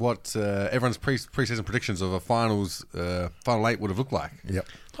up what everyone's pre-season predictions of a final 8 would have looked like. Yep.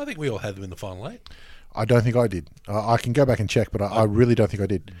 I think we all had them in the final 8. I don't think I did. I can go back and check, but I really don't think I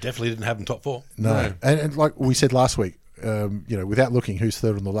did. Definitely didn't have them top 4. No. And like we said last week, without looking, who's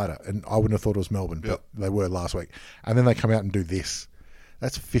third on the ladder? And I wouldn't have thought it was Melbourne, but they were last week. And then they come out and do this.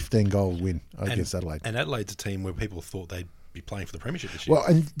 That's a 15-goal win against Adelaide. And Adelaide's a team where people thought they'd be playing for the premiership this year. Well,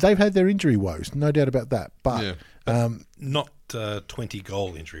 and they've had their injury woes, no doubt about that. But not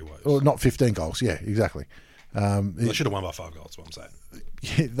 20-goal injury woes. or not 15 goals. Yeah, exactly. They should have won by 5 goals, is what I'm saying.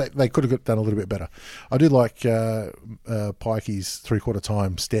 Yeah, they could have done a little bit better. I do like Pikey's three-quarter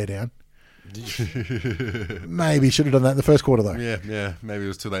time stare down. Maybe should have done that in the first quarter, though. Yeah, maybe it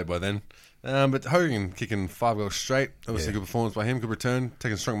was too late by then. But Hogan kicking 5 goals straight. Obviously, a good performance by him. Good return.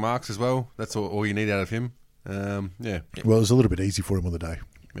 Taking strong marks as well. That's all you need out of him. Well, it was a little bit easy for him on the day.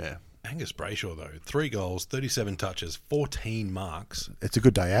 Yeah. Angus Brayshaw, though, 3 goals, 37 touches, 14 marks. It's a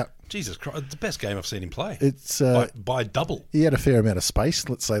good day out. Jesus Christ, it's the best game I've seen him play. It's by double. He had a fair amount of space,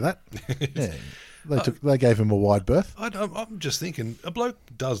 let's say that. Yeah. They gave him a wide berth. I'm just thinking, a bloke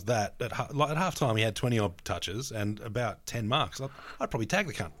does that at half time. He had 20 odd touches and about 10 marks. I'd probably tag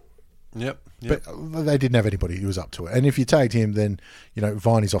the cunt. Yep. But they didn't have anybody who was up to it. And if you tagged him, then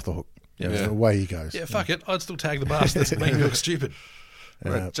Viney's off the hook. Away he goes. Yeah, fuck it. I'd still tag the bastard that's making me look stupid.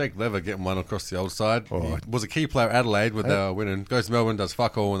 Jake Lever getting one across the old side. He was a key player at Adelaide when they were winning. Goes to Melbourne, does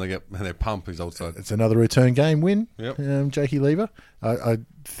fuck all, and they pump his old side. It's another return game win. Yep. Jakey Lever. I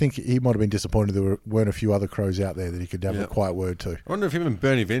think he might have been disappointed there weren't a few other Crows out there that he could have a quiet word to. I wonder if him and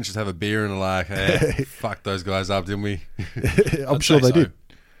Bernie Vince just have a beer and are like, hey, fuck those guys up, didn't we? I'm sure they did.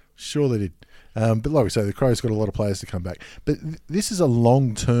 Sure they did. But like we say, the Crows got a lot of players to come back. But this is a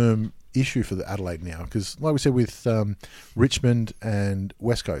long-term issue for the Adelaide now because, like we said, with Richmond and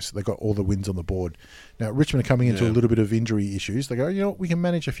West Coast, they got all the wins on the board. Now Richmond are coming into a little bit of injury issues. They go, we can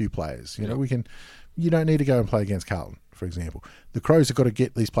manage a few players. We can. You don't need to go and play against Carlton, for example. The Crows have got to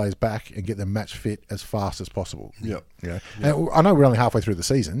get these players back and get them match fit as fast as possible. Yep. And I know we're only halfway through the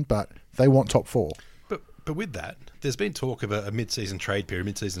season, but they want top 4. But with that, there's been talk of a mid-season trade period,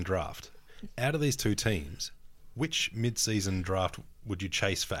 mid-season draft. Out of these two teams, which mid-season draft would you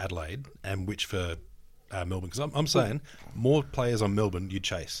chase for Adelaide and which for Melbourne? Because I'm saying more players on Melbourne you'd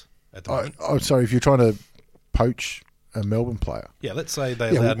chase at the moment. I'm sorry, if you're trying to poach a Melbourne player. Yeah, let's say they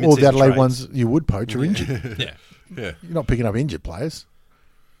allowed mid-season all the Adelaide trades. ones you would poach are injured. Yeah. You're not picking up injured players.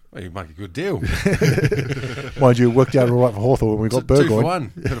 Well, you make a good deal. Mind you, it worked out all right for Hawthorn when we got 2 for Burgoyne.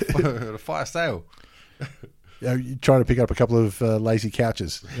 1. Had a fire sale. You're trying to pick up a couple of lazy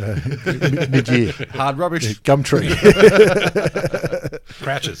couches mid-year. Hard rubbish. Gumtree.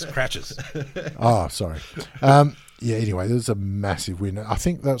 Cratches. Oh, sorry. Anyway, there's a massive win. I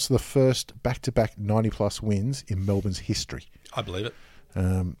think that's the first back-to-back 90-plus wins in Melbourne's history. I believe it.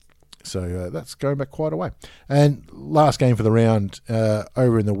 So that's going back quite a way. And last game for the round,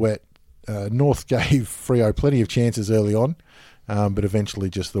 over in the wet, North gave Freo plenty of chances early on, but eventually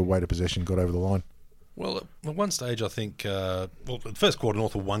just the weight of possession got over the line. Well, at one stage, I think, the first quarter,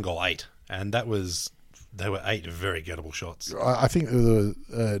 North were 1 goal 8, and they were 8 very gettable shots. I think they were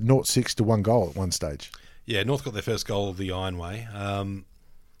 0-6 to 1 goal at one stage. Yeah, North got their first goal the Iron Way.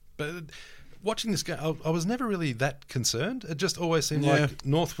 But watching this game, I was never really that concerned. It just always seemed like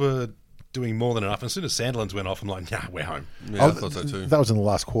North were doing more than enough. And as soon as Sandilands went off, I'm like, nah, we're home. Yeah, I thought so too. That was in the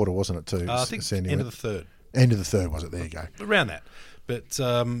last quarter, wasn't it, too? I think end of the third. End of the third, was it? There you go. Around that. But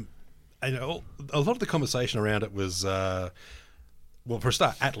a lot of the conversation around it was, for a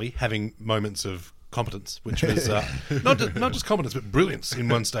start, Atlee having moments of competence, which was not just competence, but brilliance in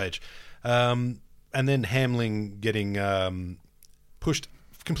one stage. And then Hamling getting pushed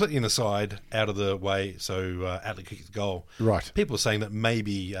completely in the side, out of the way, so Atlee kicked the goal. Right. People are saying that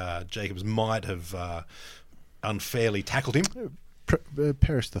maybe Jacobs might have unfairly tackled him.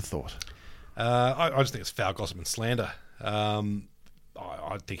 Perish the thought. I just think it's foul, gossip and slander.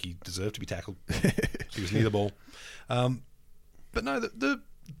 I think he deserved to be tackled. He was near the ball. But no,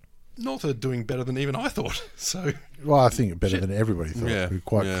 North are doing better than even I thought. So, Well, I think better than everybody thought. Yeah,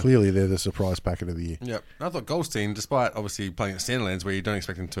 Quite yeah. clearly, they're the surprise packet of the year. Yeah, I thought Goldstein, despite obviously playing at Sandilands where you don't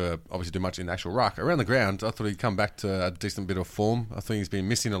expect him to obviously do much in actual ruck, around the ground, I thought he'd come back to a decent bit of form. I think he's been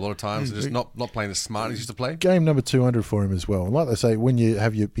missing a lot of times and just not playing as smart as he used to play. Game number 200 for him as well. And like they say, when you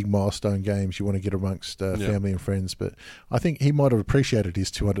have your big milestone games, you want to get amongst family and friends. But I think he might have appreciated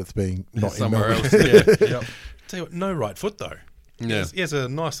his 200th being not in Somewhere Melbourne. else. Yeah. Yep. tell you what, no right foot though. Yeah. He has a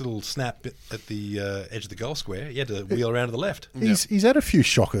nice little snap at the edge of the goal square. He had to wheel around to the left. He's had a few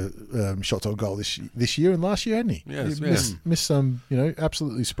shocker shots on goal this year and last year, hadn't he? Yes, He yeah. missed some,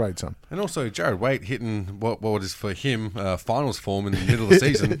 absolutely sprayed some. And also, Jared Waite hitting what is for him finals form in the middle of the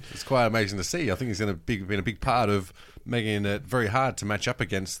season. It's quite amazing to see. I think he's going to been a big part of making it very hard to match up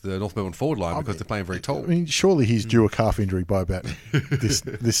against the North Melbourne forward line because they're playing very tall. I mean, surely he's due a calf injury by about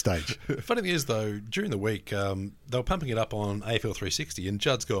this stage. The funny thing is, though, during the week, they were pumping it up on AFL 360, and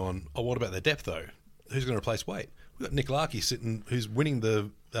Judd's gone, oh, what about their depth, though? Who's going to replace Waite? We've got Nick Larkey sitting, who's winning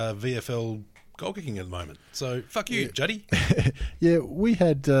the VFL goal kicking at the moment. So, fuck you, Juddy. Yeah, we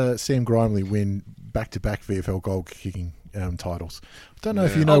had Sam Grimley win back-to-back VFL goal kicking titles. Don't know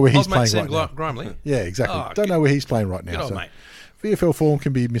if you know where he's playing Sam right now. Grimley. Yeah, exactly. Oh, Don't know where he's playing right now. Good old so mate. VFL form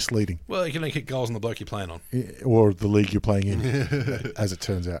can be misleading, Well, you can only kick goals on the bloke you're playing on. or the league you're playing in, as it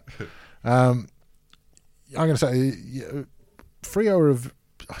turns out. I'm going to say, Freo have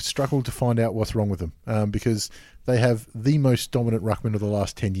struggled to find out what's wrong with them because they have the most dominant ruckman of the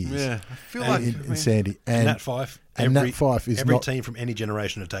last 10 years. Yeah, I feel in Sandy. And Nat Fyfe. And Nat Fyfe is every not... team from any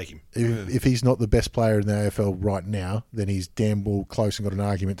generation to take him. If he's not the best player in the AFL right now, then he's damn well close and got an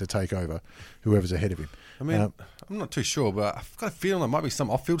argument to take over whoever's ahead of him. I mean, I'm not too sure, but I've got a feeling there might be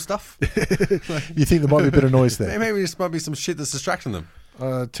some off-field stuff. You think there might be a bit of noise there? Maybe this might be some shit that's distracting them.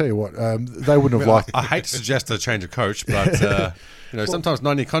 Tell you what, they wouldn't have liked... I hate to suggest a change of coach, but sometimes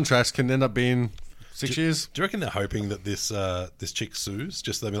 9-year contracts can end up being 6 years. Do you reckon they're hoping that this chick sues?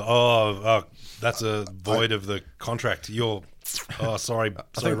 Just they'll be like, oh, that's a void of the contract. Sorry,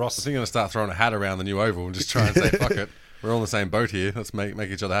 I think Ross. I'm going to start throwing a hat around the new oval and just try and say, fuck it. We're all in the same boat here. Let's make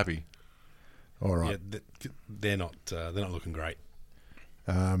each other happy. All right. Yeah, they're not looking great.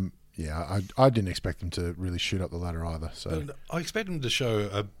 I didn't expect them to really shoot up the ladder either. So But I expect them to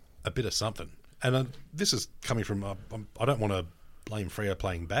show a bit of something. And this is coming from, I don't want to blame Freo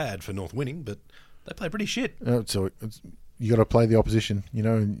playing bad for North winning, but they play pretty shit. You got to play the opposition,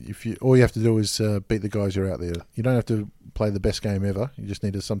 and all you have to do is beat the guys who are out there. You don't have to play the best game ever. You just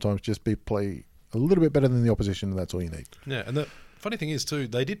need to sometimes just play a little bit better than the opposition, and that's all you need. Yeah, and the funny thing is too,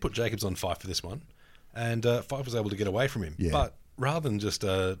 they did put Jacobs on Fyfe for this one, and Fyfe was able to get away from him. Yeah. But rather than just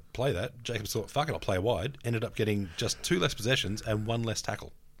play that, Jacobs thought, fuck it, I'll play wide. Ended up getting just 2 less possessions and 1 less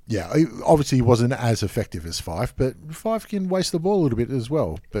tackle. Yeah, obviously he wasn't as effective as Fyfe, but Fyfe can waste the ball a little bit as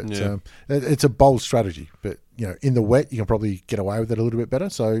well. But it's a bold strategy. But in the wet, you can probably get away with it a little bit better.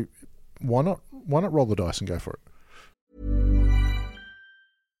 So why not roll the dice and go for it?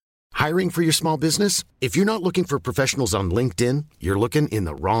 Hiring for your small business? If you're not looking for professionals on LinkedIn, you're looking in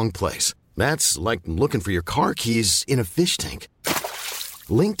the wrong place. That's like looking for your car keys in a fish tank.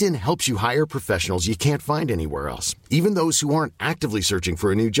 LinkedIn helps you hire professionals you can't find anywhere else, even those who aren't actively searching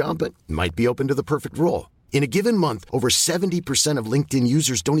for a new job but might be open to the perfect role. In a given month, over 70% of LinkedIn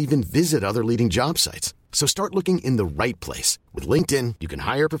users don't even visit other leading job sites. So start looking in the right place. With LinkedIn, you can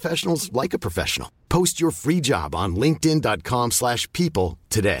hire professionals like a professional. Post your free job on linkedin.com/people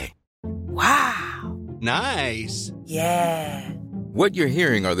today. Wow. Nice. Yeah. What you're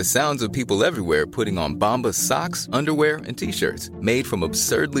hearing are the sounds of people everywhere putting on Bombas socks, underwear, and T-shirts made from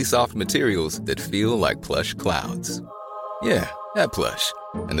absurdly soft materials that feel like plush clouds. Yeah, that plush.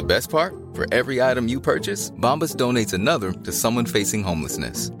 And the best part? For every item you purchase, Bombas donates another to someone facing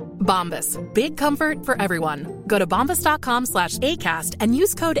homelessness. Bombas. Big comfort for everyone. Go to bombas.com/ACAST and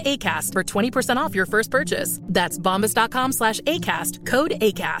use code ACAST for 20% off your first purchase. That's bombas.com/ACAST. Code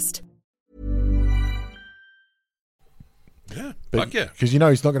ACAST. Yeah, fuck yeah. Because he's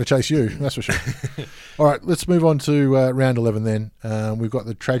not going to chase you, that's for sure. All right, let's move on to round 11 then. We've got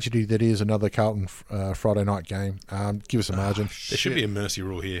the tragedy that is another Carlton Friday night game. Give us a margin. There should be a mercy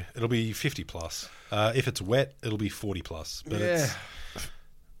rule here. It'll be 50 plus. If it's wet, it'll be 40 plus. But I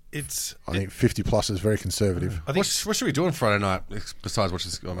think 50 plus is very conservative. I think What should we do on Friday night besides watch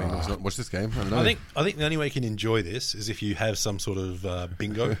this? I mean, watch this game. I don't know. I think the only way you can enjoy this is if you have some sort of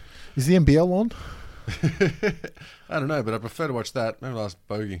bingo. Is the NBL on? I don't know, but I prefer to watch that. Maybe last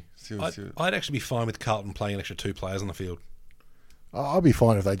bogey. I'd actually be fine with Carlton playing an extra 2 players on the field. I'd be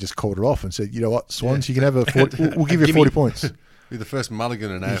fine if they just called it off and said, you know what, Swans, you can have a 40, we'll give you 40 points. Be the first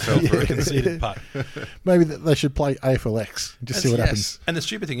mulligan in AFL for A conceded putt. Maybe they should play AFLX and just see what happens. And the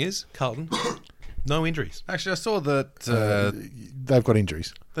stupid thing is, Carlton, no injuries. Actually, I saw that They've got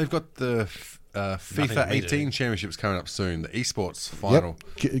injuries. they've got the FIFA Nothing we do. 18 championships coming up soon. The esports final.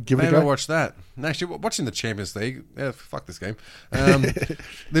 Yep. Give it Maybe a I'll go. watch that. And actually, watching the Champions League, fuck this game.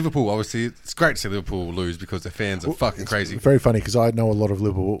 Liverpool, obviously, it's great to see Liverpool lose because their fans are fucking crazy. Very funny because I know a lot of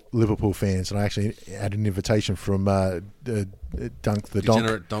Liverpool fans, and I actually had an invitation from Dunk the Donk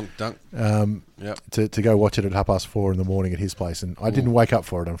Degenerate dunk. Yep. to go watch it at 4:30 in the morning at his place, and I didn't wake up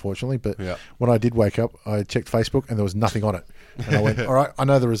for it, unfortunately. But Yeah. when I did wake up, I checked Facebook, and there was nothing on it. And I went, "All right, I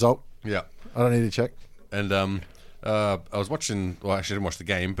know the result. Yeah. I don't need to check." And I was watching, well, actually, I didn't watch the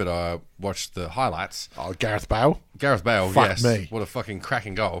game, but I watched the highlights. Oh, Gareth Bale. Gareth Bale, Fuck yes. me. What a fucking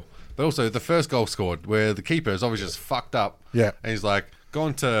cracking goal. But also, the first goal scored, where the keeper is obviously just fucked up. Yeah. And he's like,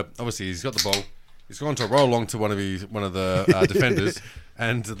 gone to, obviously, he's got the ball. He's gone to roll along to one of the defenders,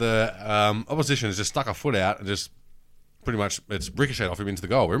 and the opposition has just stuck a foot out and just pretty much it's ricocheted off him into the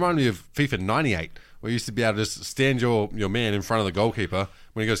goal. It reminded me of FIFA 98, where you used to be able to just stand your man in front of the goalkeeper.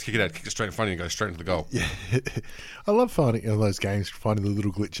 When he goes to kick it out, kick it straight in front of you and go straight into the goal. Yeah. I love finding in those games, finding the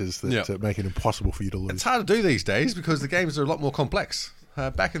little glitches that make it impossible for you to lose. It's hard to do these days because the games are a lot more complex.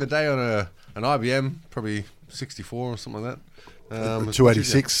 Back in the day on an IBM, probably 64 or something like that.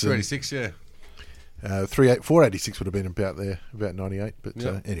 286 and- 286, yeah. 486 would have been about 98.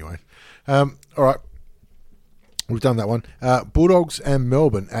 But anyway, all right, we've done that one. Bulldogs and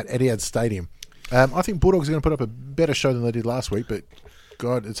Melbourne at Etihad Stadium. I think Bulldogs are going to put up a better show than they did last week, but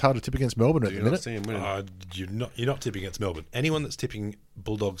God, it's hard to tip against Melbourne at the You're minute, not seeing winning. You're not tipping against Melbourne. Anyone that's tipping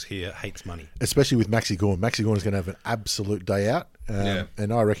Bulldogs here hates money. especially with Maxi Gawn. Maxi Gawn is going to have an absolute day out,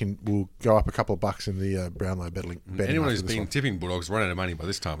 and I reckon we'll go up a couple of bucks in the Brownlow betting. Anyone who's after this been one. tipping Bulldogs run out of money by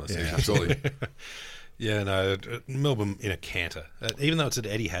this time of the season, surely. Yeah, no, Melbourne in a canter. Even though it's at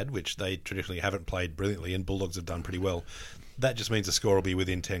Etihad, which they traditionally haven't played brilliantly, and Bulldogs have done pretty well, that just means the score will be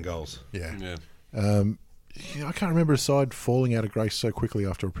within 10 goals. Yeah. Yeah. I can't remember a side falling out of grace so quickly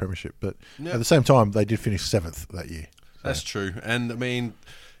after a premiership, but at the same time, they did finish 7th that year. That's true. And, I mean,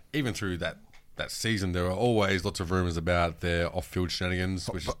 even through that season, there were always lots of rumours about their off-field shenanigans,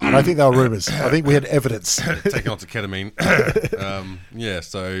 which I don't think they were rumours. I think we had evidence. taken on to ketamine.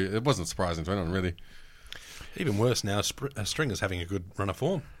 So it wasn't surprising to anyone, really. Even worse now, Stringer's having a good run of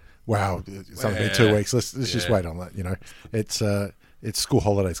form. Wow, it's only been 2 weeks. Let's just wait on that. You know, it's school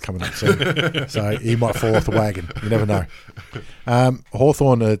holidays coming up soon, so he might fall off the wagon. You never know.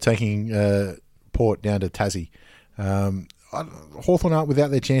 Hawthorn are taking Port down to Tassie. Hawthorn aren't without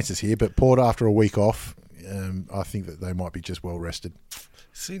their chances here, but Port, after a week off, I think that they might be just well rested.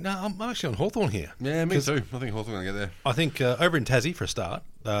 See, no, I'm actually on Hawthorn here. Yeah, me too. I think Hawthorn going to get there. I think over in Tassie, for a start,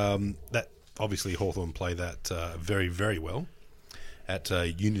 that obviously Hawthorn play that very, very well at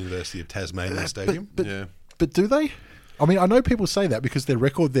University of Tasmania Stadium. But do they? I mean, I know people say that because their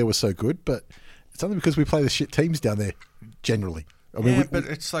record there was so good, but it's only because we play the shit teams down there, generally. I mean, but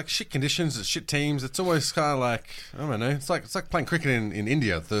it's like shit conditions, it's shit teams. It's always kind of like, I don't know. It's like playing cricket in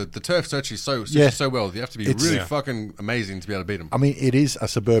India. The turf's actually so well. You have to be really fucking amazing to be able to beat them. I mean, it is a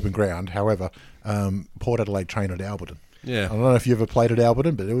suburban ground. However, Port Adelaide train at Alberton. Yeah. I don't know if you ever played at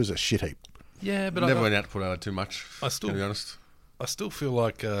Alberton, but it was a shit heap. Yeah, but Never went out to Port Adelaide too much. To be honest. I still feel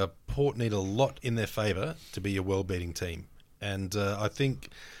like Port need a lot in their favour to be a well-beating team. And I think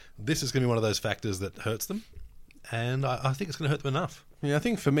this is going to be one of those factors that hurts them. And I think it's going to hurt them enough. Yeah, I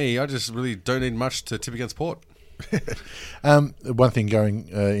think for me, I just really don't need much to tip against Port. One thing going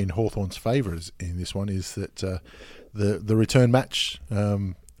in Hawthorn's favour in this one is that the return match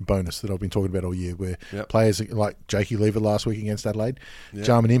bonus that I've been talking about all year, where players like Jakey Lever last week against Adelaide,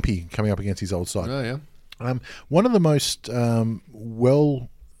 Jarman Impey coming up against his old side. Oh, yeah. One of the most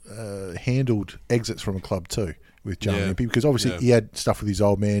handled exits from a club too with Jarman Impey, because obviously he had stuff with his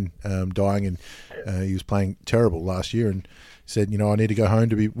old man dying, and he was playing terrible last year, and said, I need to go home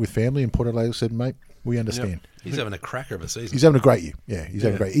to be with family. And Port Adelaide said, mate, we understand. He's having a cracker of a season. He's having a great year. Yeah, he's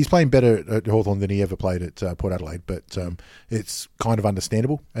having a great. He's playing better at Hawthorn than he ever played at Port Adelaide, but it's kind of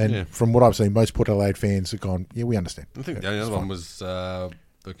understandable. And from what I've seen, most Port Adelaide fans have gone, we understand. I think the only other one was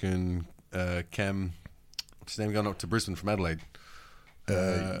looking Cam. What's his name? Going up to Brisbane from Adelaide.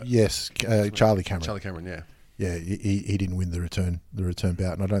 Charlie Cameron. Charlie Cameron, yeah. Yeah, he didn't win the return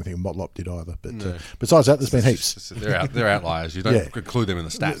bout, and I don't think Motlop did either. But besides that, there's been heaps. They're outliers. You don't include them in the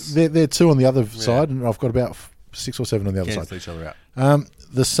stats. They're two on the other side, and I've got about 6 or 7 on the other Cancel side. each other out.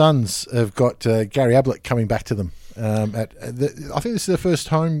 The Suns have got Gary Ablett coming back to them. I think this is their first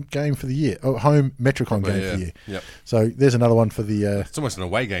home game for the year, home Metricon game for the year. Yep. So there's another one for the. It's almost an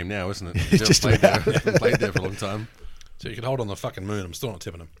away game now, isn't it? Just Played there for a long time. So you could hold on the fucking moon. I'm still not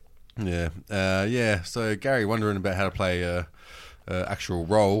tipping him. Yeah. So Gary wondering about how to play actual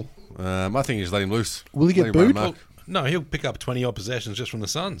role. I think you just let him loose. Will he get Let him run booed? amok. No, he'll pick up 20-odd possessions just from the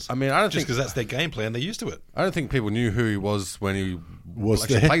Suns. I mean, I don't just think because that's their game plan. They're used to it. I don't think people knew who he was when he Was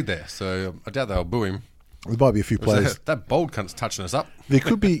actually there? played there. So I doubt they'll boo him. There might be a few players. That bold cunt's touching us up. There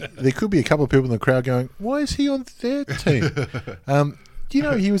could be a couple of people in the crowd going, "Why is he on their team?" Do you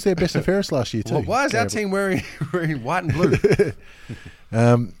know he was their best and fairest last year too? Well, why is our Gary team wearing white and blue?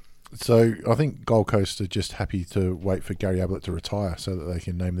 So I think Gold Coast are just happy to wait for Gary Ablett to retire so that they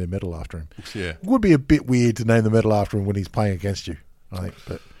can name their medal after him. Yeah. Would be a bit weird to name the medal after him when he's playing against you, I think.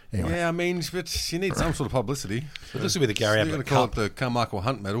 But anyway, Yeah, I mean, but you need some sort of publicity. But this will be the Gary You're going Ablett to call Cup. it the Carmichael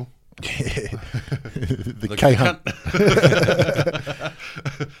Hunt medal. the K Hunt,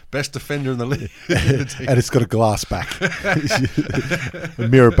 Best defender in the league. and it's got a glass back, a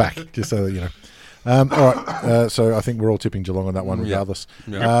mirror back, just so that you know. All right, so I think we're all tipping Geelong on that one, regardless.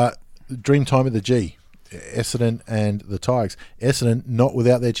 Yeah. Dream time at the G, Essendon and the Tigers. Essendon not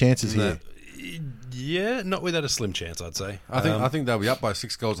without their chances here. Yeah, not without a slim chance, I'd say. I think they'll be up by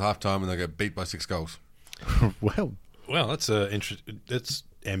 6 goals at half time and they'll get beat by 6 goals. Well, That's it's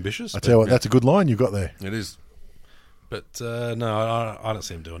ambitious. I tell you what, that's a good line you got there. It is. But no, I don't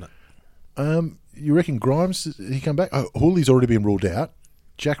see him doing it. You reckon Grimes, he come back? Oh, Hooley's already been ruled out.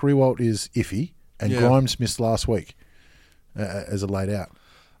 Jack Riewoldt is iffy, and Yeah. Grimes missed last week as a laid out.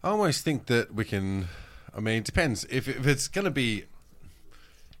 I almost think that we can. I mean, it depends. If it's going to be,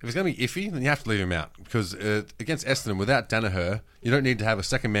 iffy, then you have to leave him out because against Essendon, without Danaher, you don't need to have a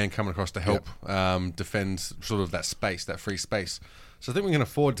second man coming across to help defend sort of that space, that free space. So I think we can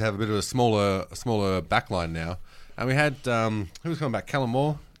afford to have a bit of a smaller back line now. And we had who was coming back? Callum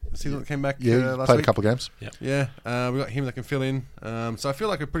Moore. Is he that came back Yeah, last played week? a couple of games. Yeah, we got him that can fill in. So I feel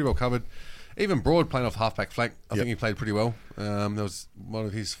like we're pretty well covered. Even Broad playing off half-back flank, I think he played pretty well. That was one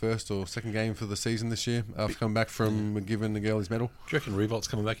of his first or second game for the season this year after coming back from giving the girl his medal. Do you reckon Revolt's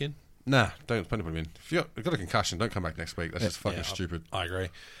coming back in? Nah, don't put him in. If you've got a concussion, don't come back next week. That's just fucking stupid. I agree.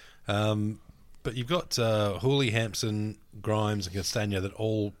 But you've got Hooley, Hampson, Grimes, and Castagna that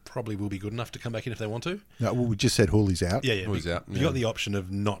all probably will be good enough to come back in if they want to. No, well, we just said Hooley's out. Yeah. Hooley's out, You've got the option of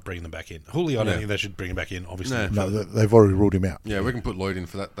not bringing them back in. Hooley, I don't think they should bring him back in, obviously. No. No, they've already ruled him out. Yeah, we can put Lloyd in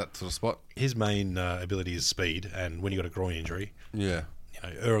for that sort of spot. His main ability is speed, and when you've got a groin injury, Yeah.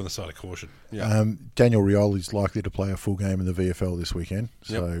 err on the side of caution. Yeah. Daniel Rioli's likely to play a full game in the VFL this weekend,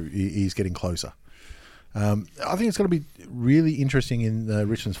 so he's getting closer. I think it's going to be really interesting in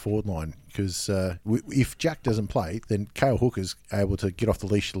Richmond's forward line because if Jack doesn't play, then Cale Hooker's able to get off the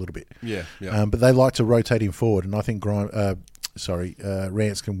leash a little bit. Yeah. But they like to rotate him forward, and I think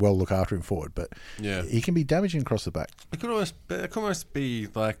Rance can well look after him forward, but he can be damaging across the back. It could almost be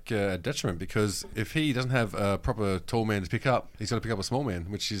like a detriment because if he doesn't have a proper tall man to pick up, he's got to pick up a small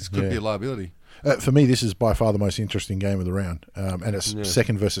man, which could be a liability. For me, this is by far the most interesting game of the round, and it's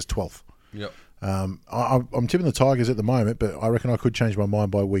second versus 12th. Yep. I'm tipping the Tigers at the moment, but I reckon I could change my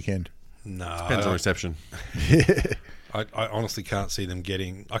mind by weekend. No. Depends on reception. I honestly can't see them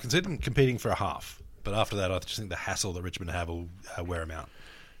getting... I can see them competing for a half, but after that, I just think the hassle that Richmond have will wear them out.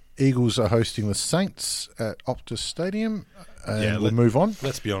 Eagles are hosting the Saints at Optus Stadium, and we'll let- move on.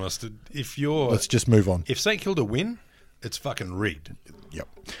 Let's be honest. Let's just move on. If St Kilda win, it's fucking rigged. Yep.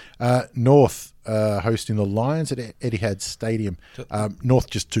 North hosting the Lions at Etihad Stadium. North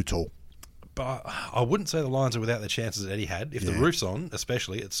just too tall. But I wouldn't say the Lions are without their chances that Eddie had. If the roof's on,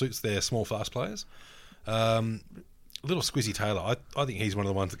 especially, it suits their small, fast players. Little Squizzy Taylor, I think he's one of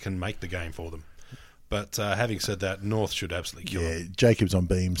the ones that can make the game for them. But having said that, North should absolutely kill them. Jacobs on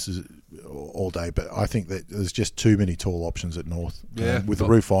beams all day, but I think that there's just too many tall options at North. With the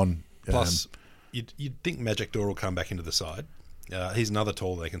roof on. Plus, you'd think Magic Door will come back into the side. He's another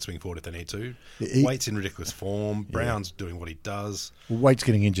tall they can swing forward if they need to. Waite's in ridiculous form. Brown's doing what he does. Waite's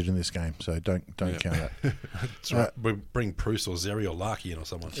getting injured in this game, so don't count that. That's right. We bring Bruce or Zeri or Larky in or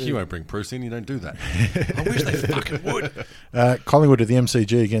someone. You won't bring Bruce in. You don't do that. I wish they fucking would. Collingwood at the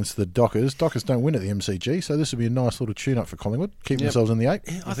MCG against the Dockers. Dockers don't win at the MCG, so this would be a nice little tune-up for Collingwood, keeping themselves in the 8.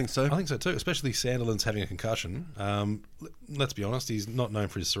 Yeah, I think so. I think so too, especially Sandilands having a concussion. Let's be honest, he's not known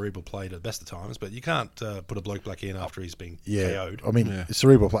for his cerebral play at the best of times, but you can't put a bloke back in after he's been KO'd. I mean,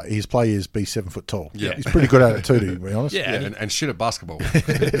 cerebral play. His play is be 7 foot tall. Yeah. He's pretty good at it too, to be honest. Yeah, and shit at basketball.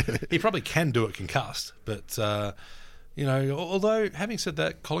 He probably can do it concussed, but although having said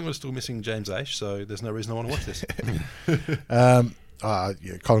that, Collingwood is still missing James Aish, so there's no reason I want to watch this.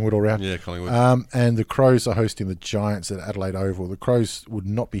 Collingwood all round. Yeah, Collingwood. And the Crows are hosting the Giants at Adelaide Oval. The Crows would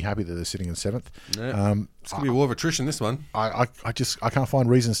not be happy that they're sitting in 7th. No. It's going to be a war of attrition, this one. I can't find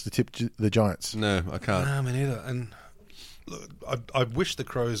reasons to tip the Giants. No, I can't. No, me neither. And I wish the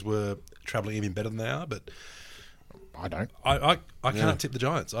Crows were travelling even better than they are, but I don't. I can't tip the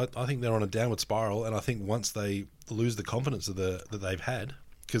Giants. I think they're on a downward spiral, and I think once they lose the confidence that they've had,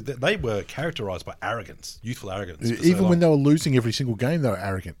 because they were characterised by arrogance, youthful arrogance. Even when they were losing every single game, they were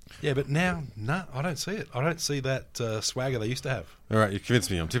arrogant. Yeah, but now, no, I don't see it. I don't see that swagger they used to have. All right, you convinced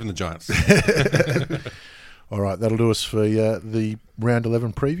me. I'm tipping the Giants. All right, that'll do us for the round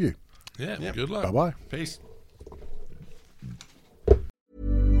 11 preview. Yeah, well, good luck. Bye-bye. Peace.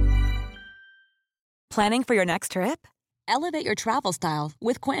 Planning for your next trip? Elevate your travel style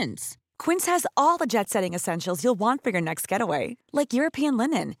with Quince. Quince has all the jet-setting essentials you'll want for your next getaway, like European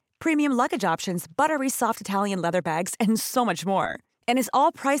linen, premium luggage options, buttery soft Italian leather bags, and so much more. And is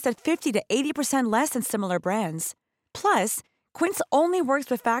all priced at 50 to 80% less than similar brands. Plus, Quince only works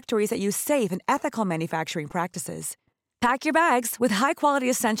with factories that use safe and ethical manufacturing practices. Pack your bags with high-quality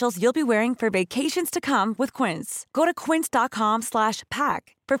essentials you'll be wearing for vacations to come with Quince. Go to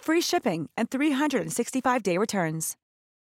quince.com/pack for free shipping and 365-day returns.